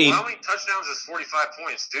to a. Well, how many touchdowns is 45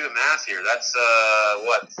 points? Do the math here. That's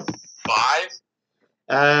what, 5?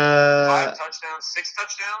 5 touchdowns, 6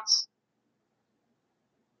 touchdowns.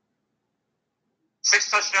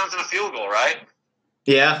 6 touchdowns and a field goal, right?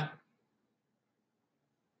 Yeah.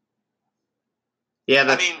 Yeah,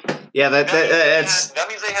 that means they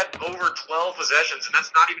had over 12 possessions, and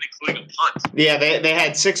that's not even including a punt. Yeah, they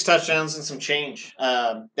had 6 touchdowns and some change.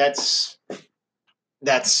 That's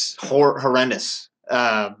horrendous.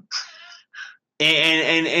 And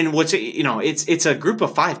what's it's a group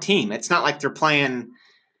of 5 team. It's not like they're playing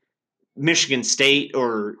Michigan State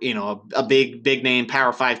or a big name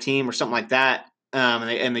Power 5 team or something like that.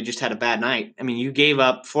 And they just had a bad night. I mean, you gave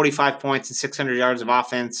up 45 points and 600 yards of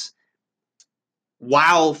offense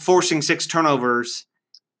while forcing 6 turnovers,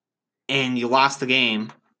 and you lost the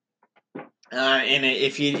game. And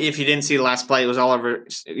if you didn't see the last play, it was all over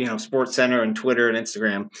Sports Center and Twitter and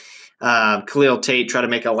Instagram. Khalil Tate tried to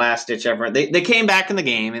make a last ditch effort. They came back in the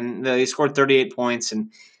game and they scored 38 points.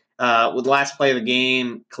 And with the last play of the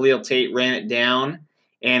game, Khalil Tate ran it down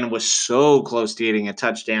and was so close to getting a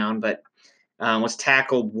touchdown, but was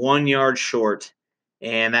tackled 1 yard short,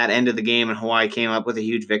 and that ended the game. And Hawaii came up with a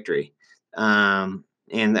huge victory. And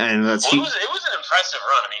that's it was an impressive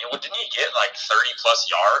run. I mean, didn't he get like 30+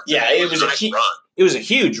 yards? Yeah, it was a nice run. It was a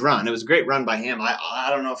huge run. It was a great run by him. I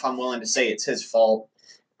don't know if I'm willing to say it's his fault,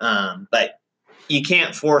 but you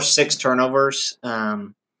can't force 6 turnovers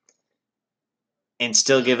and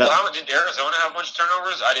still give up. Well, did Arizona have a bunch of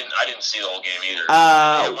turnovers? I didn't see the whole game either. Did they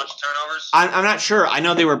have a bunch of turnovers? I'm not sure. I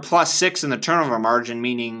know they were +6 in the turnover margin,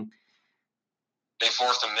 meaning they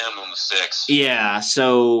forced a minimum of 6. Yeah,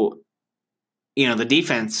 so the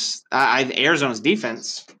defense, Arizona's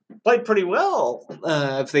defense played pretty well.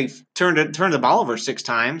 If they turned the ball over 6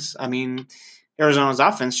 times, I mean, Arizona's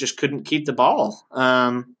offense just couldn't keep the ball.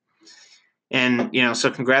 So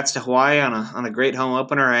congrats to Hawaii on a great home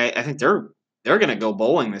opener. I think they're going to go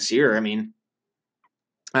bowling this year. I mean,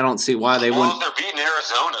 I don't see why they wouldn't. If they're beating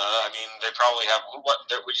Arizona, I mean, they probably have what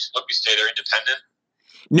we say they're independent.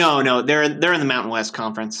 No, they're in the Mountain West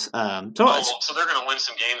Conference. So they're going to win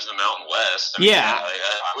some games in the Mountain West. I mean,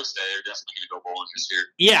 I would say they're definitely going to go bowling this year.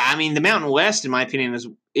 Yeah, I mean, the Mountain West, in my opinion,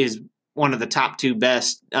 is one of the top 2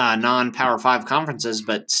 best non-Power 5 conferences.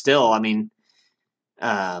 But still, I mean,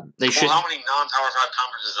 they should. How many non-Power 5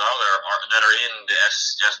 conferences are there that are in the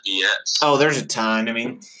FBS? Oh, there's a ton. I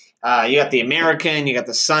mean, you got the American, you got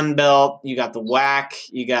the Sun Belt, you got the WAC,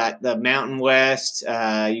 you got the Mountain West,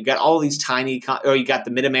 you got all these tiny, you got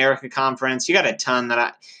the Mid-America Conference. You got a ton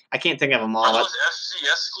that I can't think of them all. Are those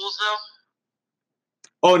FCS schools, though?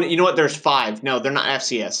 Oh, you know what? There's 5. No, they're not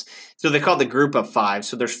FCS. So they call it the Group of 5.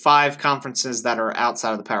 So there's 5 conferences that are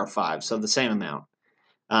outside of the Power 5. So the same amount.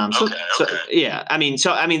 Okay. Yeah, I mean,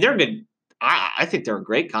 they're good. I think they're a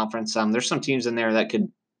great conference. There's some teams in there that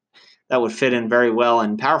would fit in very well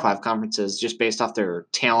in Power 5 conferences just based off their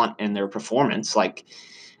talent and their performance. Like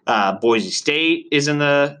Boise State is in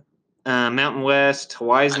the Mountain West.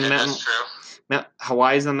 Hawaii's in the Mountain. That's true.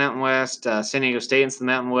 Hawaii's in the Mountain West. San Diego State's in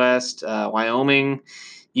the Mountain West. Wyoming,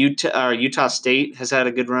 Utah State has had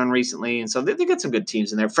a good run recently, and so they got some good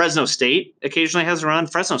teams in there. Fresno State occasionally has a run.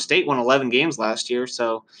 Fresno State won 11 games last year,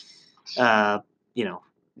 so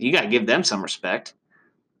you got to give them some respect.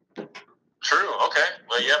 True. Okay.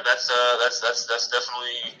 Well, yeah, that's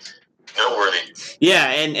definitely noteworthy. Yeah,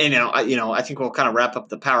 and I think we'll kind of wrap up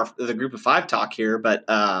the group of 5 talk here, but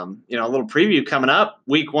a little preview coming up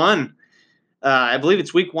week 1. I believe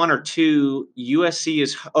it's week 1 or 2. USC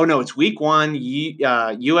is it's week 1.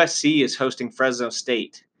 USC is hosting Fresno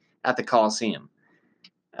State at the Coliseum.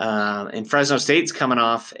 And Fresno State's coming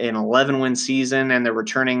off an 11-win season, and they're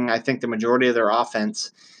returning, I think, the majority of their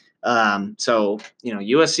offense. So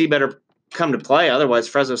USC better come to play. Otherwise,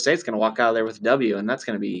 Fresno State's going to walk out of there with a W, and that's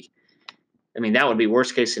going to be, that would be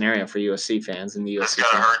worst case scenario for USC fans and the USC. That's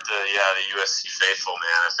got to hurt the USC faithful,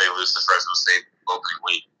 man, if they lose to Fresno State opening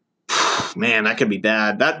week. Man, that could be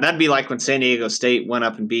bad. That'd be like when San Diego State went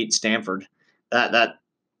up and beat Stanford. That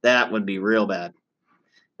would be real bad.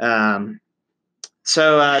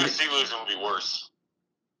 So USC losing would be worse.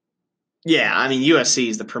 Yeah, USC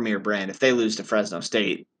is the premier brand. If they lose to Fresno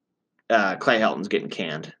State, Clay Helton's getting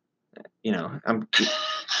canned.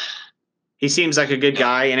 He seems like a good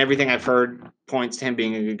guy, and everything I've heard points to him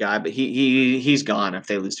being a good guy. But he's gone if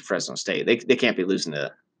they lose to Fresno State. They can't be losing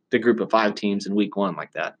to the group of 5 teams in week 1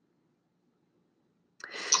 like that.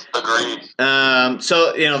 Agreed.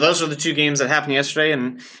 So those are the 2 games that happened yesterday,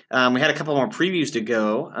 and we had a couple more previews to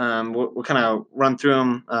go. We'll kind of run through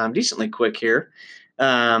them decently quick here.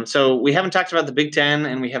 So we haven't talked about the Big Ten,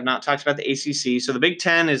 and we have not talked about the ACC. So the Big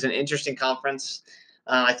Ten is an interesting conference.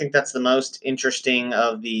 I think that's the most interesting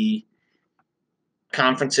of the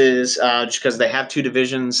conferences, just because they have 2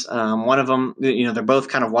 divisions. One of them, they're both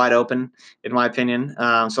kind of wide open, in my opinion.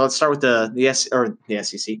 So let's start with the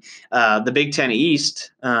SEC, the Big Ten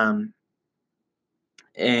East.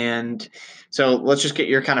 And so let's just get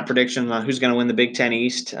your kind of prediction on who's going to win the Big Ten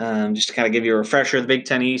East. Just to kind of give you a refresher, the Big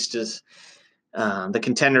Ten East is the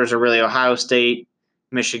contenders are really Ohio State,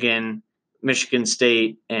 Michigan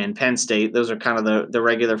State, and Penn State. Those are kind of the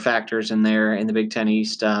regular factors in there in the Big Ten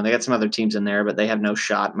East. They got some other teams in there, but they have no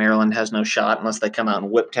shot. Maryland has no shot unless they come out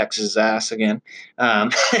and whip Texas' ass again. I knew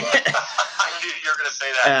you were going to say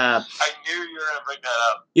that. I knew you were going to bring that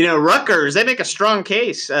up. Rutgers, they make a strong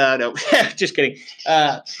case. No, just kidding.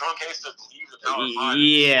 Strong case to leave the Power 5.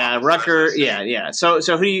 Yeah, Rutgers. Yeah. So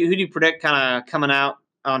who do you predict kind of coming out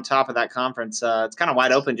on top of that conference? It's kind of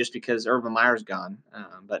wide open just because Urban Meyer's gone.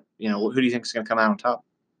 But who do you think is going to come out on top?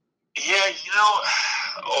 Yeah,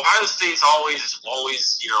 Ohio State's always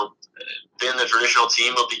been the traditional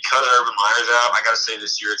team, but because Urban Meyer's out, I got to say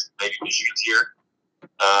this year it's maybe Michigan's here.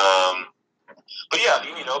 But yeah,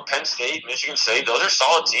 Penn State, Michigan State, those are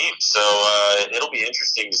solid teams. So it'll be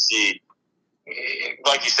interesting to see.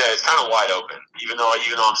 Like you said, it's kind of wide open. Even though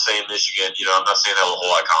I'm saying Michigan, I'm not saying that with a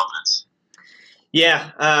whole lot of confidence.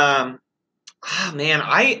 Yeah, man,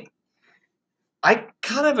 I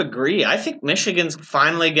kind of agree. I think Michigan's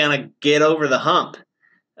finally going to get over the hump.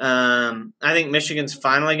 I think Michigan's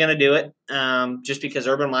finally going to do it, just because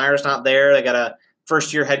Urban Meyer's not there. They got a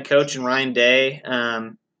first-year head coach in Ryan Day,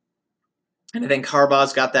 and I think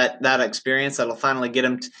Harbaugh's got that experience that'll finally get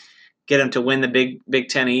him to win the Big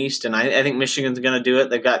Ten East. And I think Michigan's going to do it.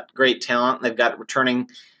 They've got great talent. They've got returning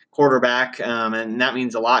quarterback, and that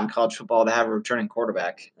means a lot in college football to have a returning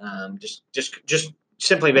quarterback. Just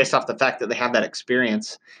simply based off the fact that they have that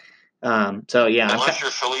experience. So yeah, unless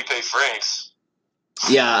you're Felipe Franks.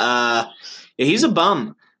 Yeah, he's a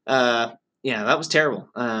bum. Yeah, that was terrible.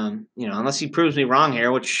 Unless he proves me wrong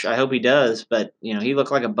here, which I hope he does. But he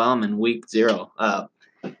looked like a bum in week 0.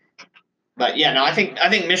 But yeah, no, I think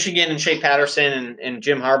Michigan and Shea Patterson and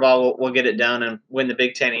Jim Harbaugh will get it done and win the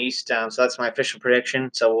Big Ten East. So that's my official prediction.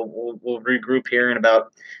 So we'll regroup here in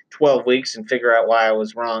about 12 weeks and figure out why I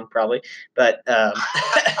was wrong, probably. But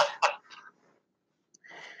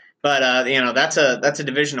that's a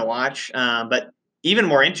division to watch. But even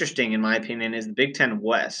more interesting, in my opinion, is the Big Ten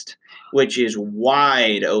West, which is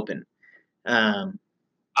wide open.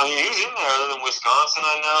 Who's in there other than Wisconsin?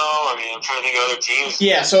 I know. I'm trying to think of other teams.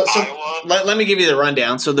 Yeah, so Iowa. Let me give you the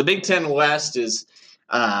rundown. So the Big Ten West is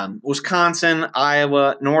Wisconsin,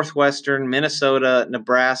 Iowa, Northwestern, Minnesota,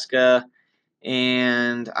 Nebraska,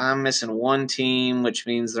 and I'm missing one team, which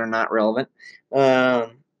means they're not relevant.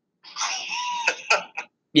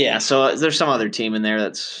 Yeah, so there's some other team in there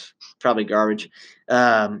that's probably garbage.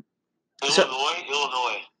 Illinois.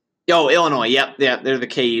 Oh, Illinois. Yep. They're the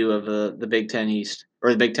KU of the Big Ten East,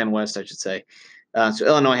 or the Big Ten West, I should say. So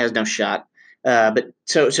Illinois has no shot. But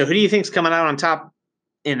so who do you think's coming out on top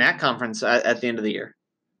in that conference at the end of the year?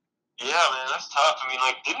 Yeah, man, that's tough.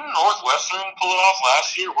 Didn't Northwestern pull it off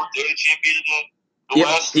last year? Weren't they the champion of the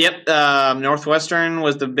West? Yep. Northwestern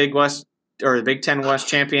was the Big West or the Big Ten West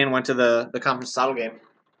champion. Went to the conference title game.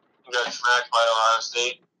 Got smacked by Ohio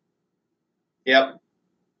State. Yep.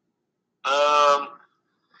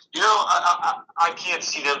 I can't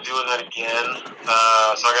see them doing that again.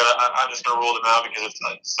 So I'm just gonna rule them out because it's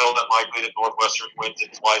so unlikely that Northwestern wins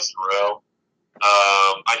it twice in a row.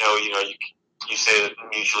 I know you say that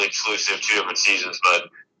mutually exclusive 2 different seasons, but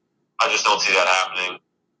I just don't see that happening.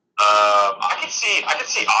 I could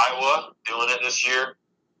see Iowa doing it this year.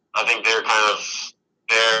 I think they're kind of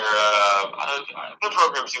their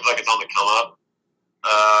program seems like it's on the come up.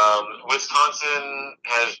 Wisconsin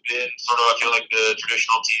has been sort of, I feel like, the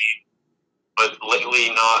traditional team, but lately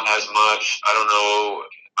not as much. I don't know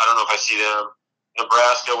if I see them.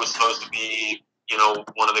 Nebraska was supposed to be,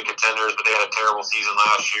 one of the contenders, but they had a terrible season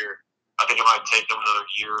last year. I think it might take them another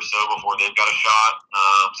year or so before they've got a shot.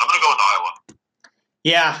 So I'm going to go with Iowa.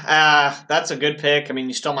 Yeah, that's a good pick. I mean,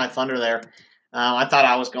 you stole my thunder there. I thought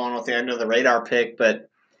I was going with the end of the radar pick, but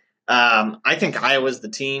I think Iowa's the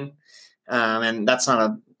team, and that's not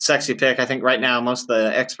a sexy pick. I think right now most of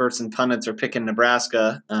the experts and pundits are picking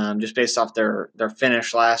Nebraska just based off their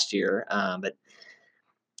finish last year. But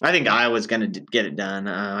I think Iowa's going to get it done.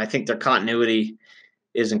 I think their continuity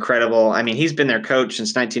is incredible. I mean, he's been their coach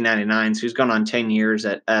since 1999, so he's gone on 10 years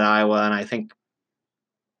at Iowa, and I think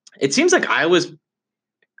it seems like Iowa's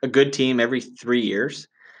a good team every 3 years.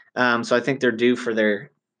 So I think they're due for their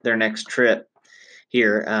next trip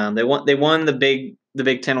here. They won the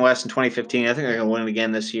Big Ten West in 2015. I think they're going to win it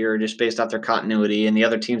again this year, just based off their continuity. And the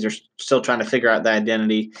other teams are still trying to figure out the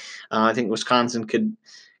identity. I think Wisconsin could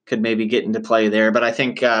maybe get into play there, but I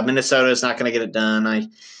think Minnesota is not going to get it done.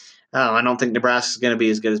 I don't think Nebraska is going to be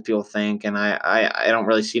as good as people think, and I don't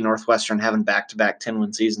really see Northwestern having back-to-back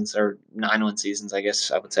 10-win seasons or 9-win seasons. I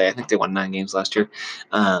guess I would say. I think they won 9 games last year.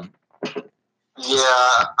 I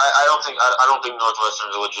don't think Northwestern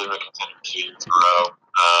is a legitimate contender 2 years in a row.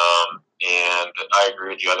 And I agree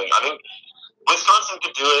with you. I think Wisconsin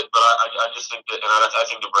could do it, but I just think that, and I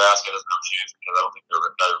think Nebraska has no chance because I don't think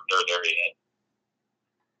they're there yet.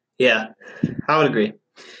 Yeah, I would agree.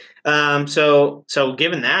 So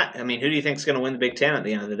given that, I mean, who do you think is going to win the Big Ten at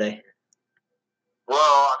the end of the day? Well,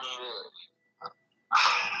 I mean,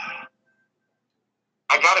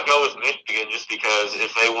 I got to go with Michigan just because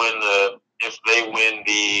if they win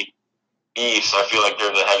the East, I feel like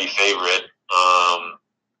they're the heavy favorite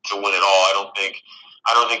to win it all. I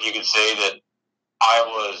don't think you can say that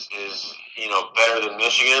Iowa is better than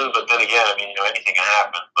Michigan, but then again, I mean, anything can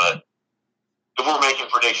happen. But if we're making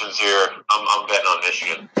predictions here, I'm betting on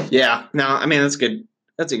Michigan. Yeah, no, I mean that's good.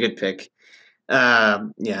 That's a good pick. Yeah,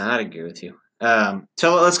 I'd agree with you.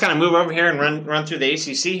 So let's kind of move over here and run through the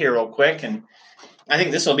ACC here real quick, and I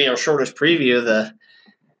think this will be our shortest preview of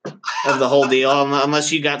the whole deal,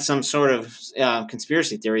 unless you got some sort of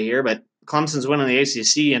conspiracy theory here. But Clemson's winning the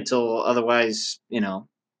ACC until otherwise,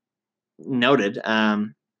 noted.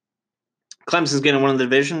 Clemson's going to win the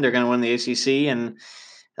division. They're going to win the ACC, and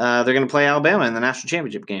they're going to play Alabama in the national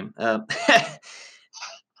championship game.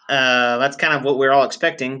 That's kind of what we're all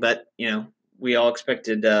expecting, but we all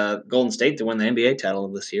expected Golden State to win the NBA title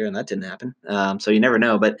this year, and that didn't happen. So you never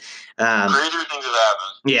know. But crazier things have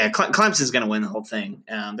happened. Yeah, Clemson's going to win the whole thing.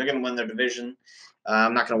 They're going to win their division.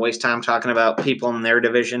 I'm not going to waste time talking about people in their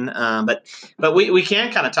division, but we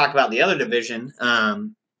can kind of talk about the other division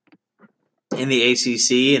in the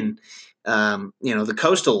ACC, and the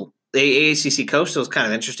Coastal. The ACC Coastal is kind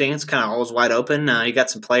of interesting. It's kind of always wide open. You got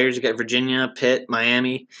some players. You got Virginia, Pitt,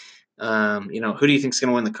 Miami. Who do you think is going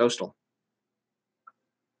to win the Coastal?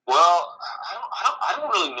 Well, I don't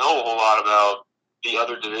really know a whole lot about the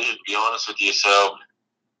other division, to be honest with you. So,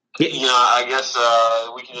 I guess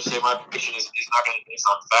we can just say my prediction is not going to be based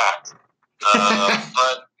on fact.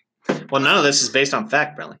 But well, none of this is based on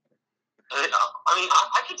fact, Bradley. I mean,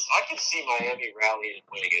 I could see Miami rallying and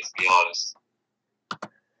winning it, to be honest.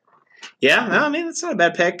 Yeah, no, I mean it's not a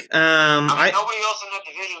bad pick. Nobody else in that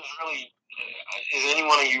division is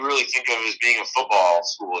anyone you really think of as being a football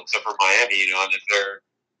school except for Miami. And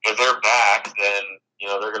if they're back, then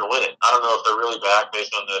they're going to win it. I don't know if they're really back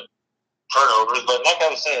based on the turnovers, but like I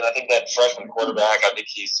was saying, I think that freshman quarterback, I think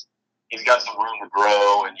he's got some room to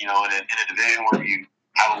grow, and in a division where you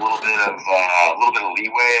have a little bit of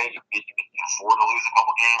leeway, you can afford to lose a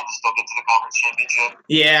couple games and still get to the conference championship.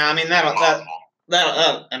 Yeah, I mean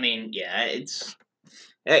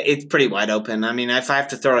it's pretty wide open. I mean, if I have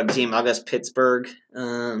to throw out a team, I'll guess Pittsburgh,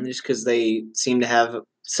 just because they seem to have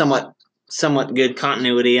somewhat good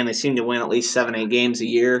continuity, and they seem to win at least 7-8 games a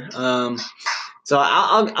year. So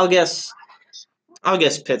I'll guess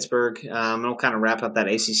Pittsburgh. It'll kind of wrap up that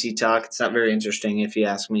ACC talk. It's not very interesting if you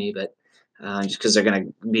ask me, but just because they're going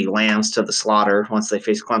to be lambs to the slaughter once they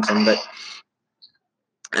face Clemson. But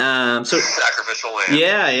Sacrificial lamb.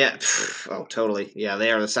 Yeah. Oh, totally. Yeah,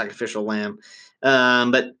 they are the sacrificial lamb.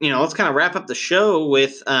 But let's kind of wrap up the show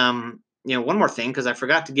with one more thing, because I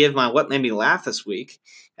forgot to give my what made me laugh this week,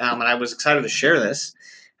 and I was excited to share this.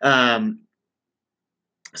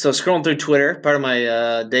 So scrolling through Twitter, part of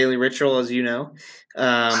my daily ritual, as you know,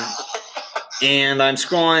 and I'm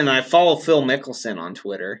scrolling, and I follow Phil Mickelson on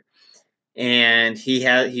Twitter. And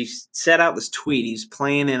he set out this tweet. He's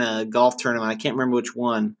playing in a golf tournament. I can't remember which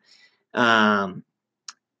one. I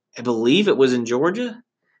believe it was in Georgia.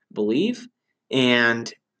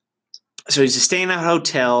 And so he's staying at a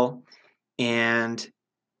hotel, and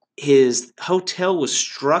his hotel was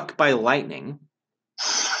struck by lightning.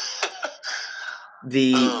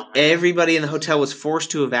 Everybody in the hotel was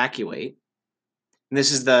forced to evacuate. And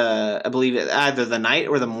this is I believe either the night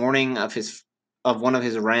or the morning of one of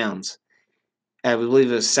his rounds. I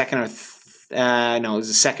believe it was second or no, it was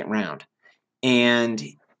the second round, and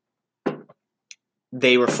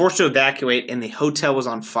they were forced to evacuate, and the hotel was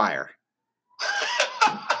on fire.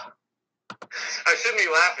 I shouldn't be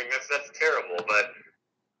laughing. That's terrible, but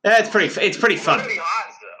it's pretty funny. What are the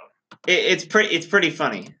odds, though? It's pretty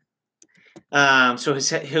funny. So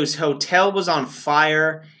his hotel was on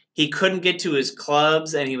fire. He couldn't get to his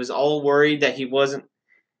clubs, and he was all worried that he wasn't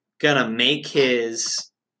gonna make his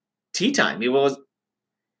tee time. He wasn't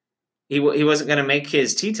gonna make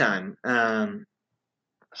his tee time. Well,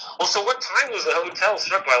 so what time was the hotel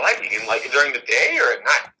struck by lightning? Like during the day or at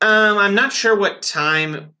night? I'm not sure what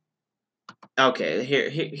time. Okay,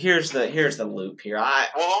 here's the loop here. The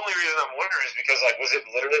only reason I'm wondering is because was it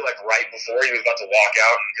literally right before he was about to walk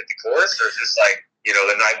out and hit the course, or is this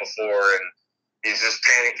the night before and he's just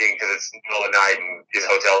panicking because it's the middle of the night and his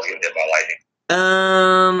hotel's getting hit by lightning?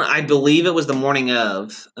 I believe it was the morning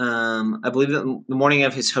of. I believe that the morning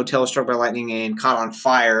of his hotel was struck by lightning and caught on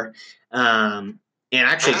fire. And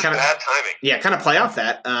actually, kind of bad timing. Yeah, kind of play off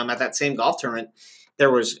that. At that same golf tournament,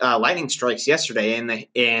 there was lightning strikes yesterday,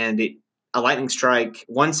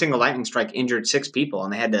 one single lightning strike injured 6 people,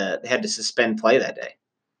 and they had to suspend play that day.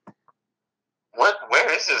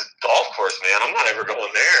 Where is this golf course, man? I'm not ever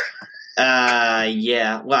going there.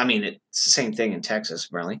 Yeah. Well, I mean, it's the same thing in Texas,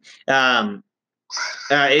 apparently.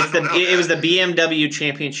 It was the BMW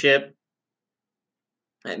Championship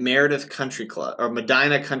at Meredith Country Club or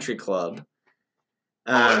Medina Country Club.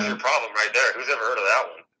 That's your problem right there. Who's ever heard of that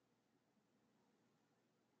one?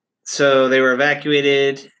 So they were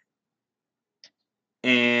evacuated,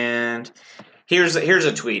 and here's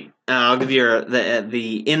a tweet. I'll give you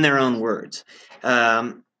the in their own words.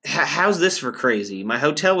 How's this for crazy? My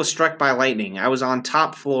hotel was struck by lightning. I was on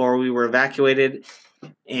top floor. We were evacuated,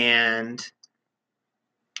 and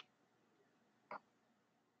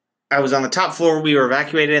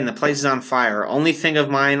the place is on fire. Only thing of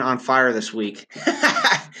mine on fire this week.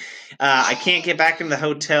 I can't get back into the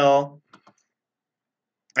hotel.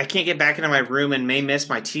 I can't get back into my room and may miss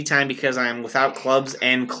my tea time because I am without clubs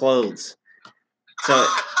and clothes. So he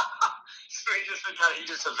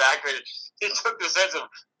just evacuated. He took the sense of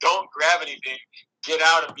don't grab anything, get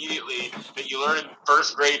out immediately that you learn in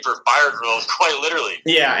first grade for fire drills, quite literally.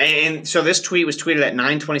 Yeah, and so this tweet was tweeted at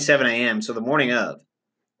 9:27 a.m., so the morning of,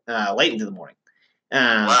 late into the morning.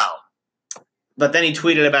 Wow. But then he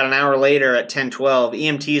tweeted about an hour later at 10:12,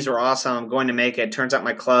 EMTs were awesome. I'm going to make it. Turns out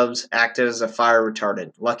my clubs acted as a fire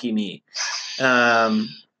retardant. Lucky me.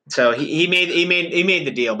 So he made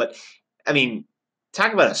the deal. But I mean,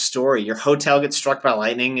 talk about a story. Your hotel gets struck by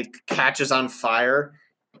lightning. It catches on fire,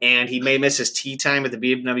 and he may miss his tee time at the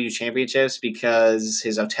BMW Championships because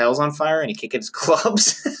his hotel's on fire and he can't get his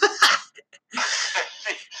clubs. This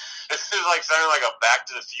is sounding like a Back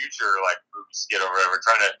to the Future movie skit or whatever,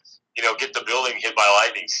 trying to get the building hit by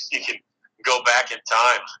lightning so you can go back in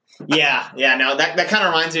time. Yeah. No, that kind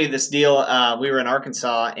of reminds me of this deal. We were in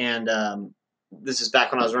Arkansas, and this is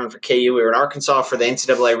back when I was running for KU. We were in Arkansas for the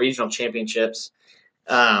NCAA regional championships.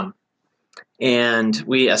 And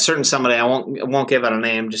a certain somebody, I won't give out a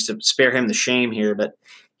name just to spare him the shame here, but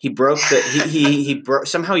he broke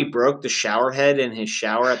somehow he broke the shower head in his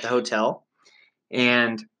shower at the hotel,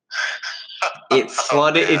 and it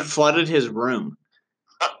flooded his room.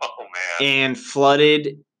 Oh man. And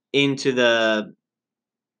flooded into the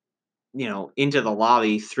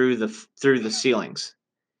lobby through the ceilings.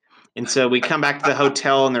 And so we come back to the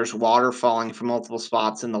hotel, and there's water falling from multiple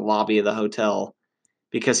spots in the lobby of the hotel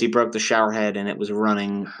because he broke the shower head, and it was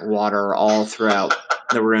running water all throughout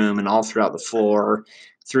the room and all throughout the floor,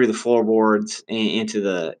 through the floorboards into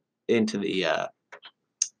the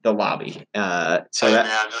the lobby. So hey, that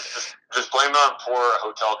man, just blame it on poor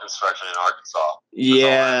hotel construction in Arkansas.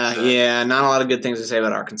 yeah, not a lot of good things to say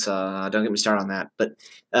about Arkansas. Don't get me started on that. But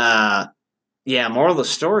yeah, moral of the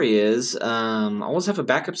story is always have a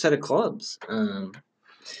backup set of clubs.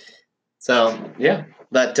 So yeah,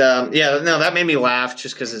 but yeah, no, that made me laugh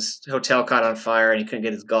just because his hotel caught on fire and he couldn't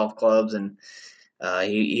get his golf clubs and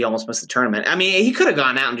he almost missed the tournament. I mean, he could have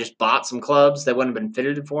gone out and just bought some clubs that wouldn't have been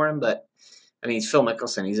fitted for him, but I mean, he's Phil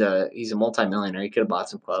Mickelson. He's a multimillionaire. He could have bought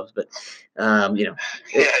some clubs, but you know.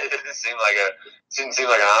 It didn't seem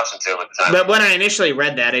like an option to him at the time. But when I initially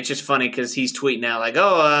read that, it's just funny because he's tweeting out like,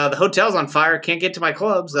 "Oh, the hotel's on fire. Can't get to my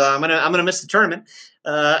clubs. I'm gonna miss the tournament."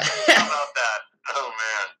 How about that? Oh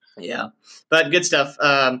man. Yeah, but good stuff.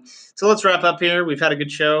 So let's wrap up here. We've had a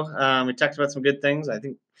good show. We talked about some good things. I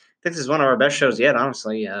think this is one of our best shows yet.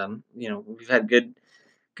 Honestly, we've had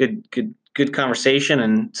good conversation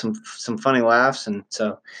and some funny laughs, and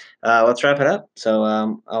so let's wrap it up.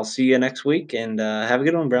 So I'll see you next week, and have a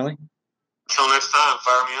good one, Bradley. Until next time,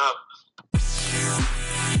 fire me up.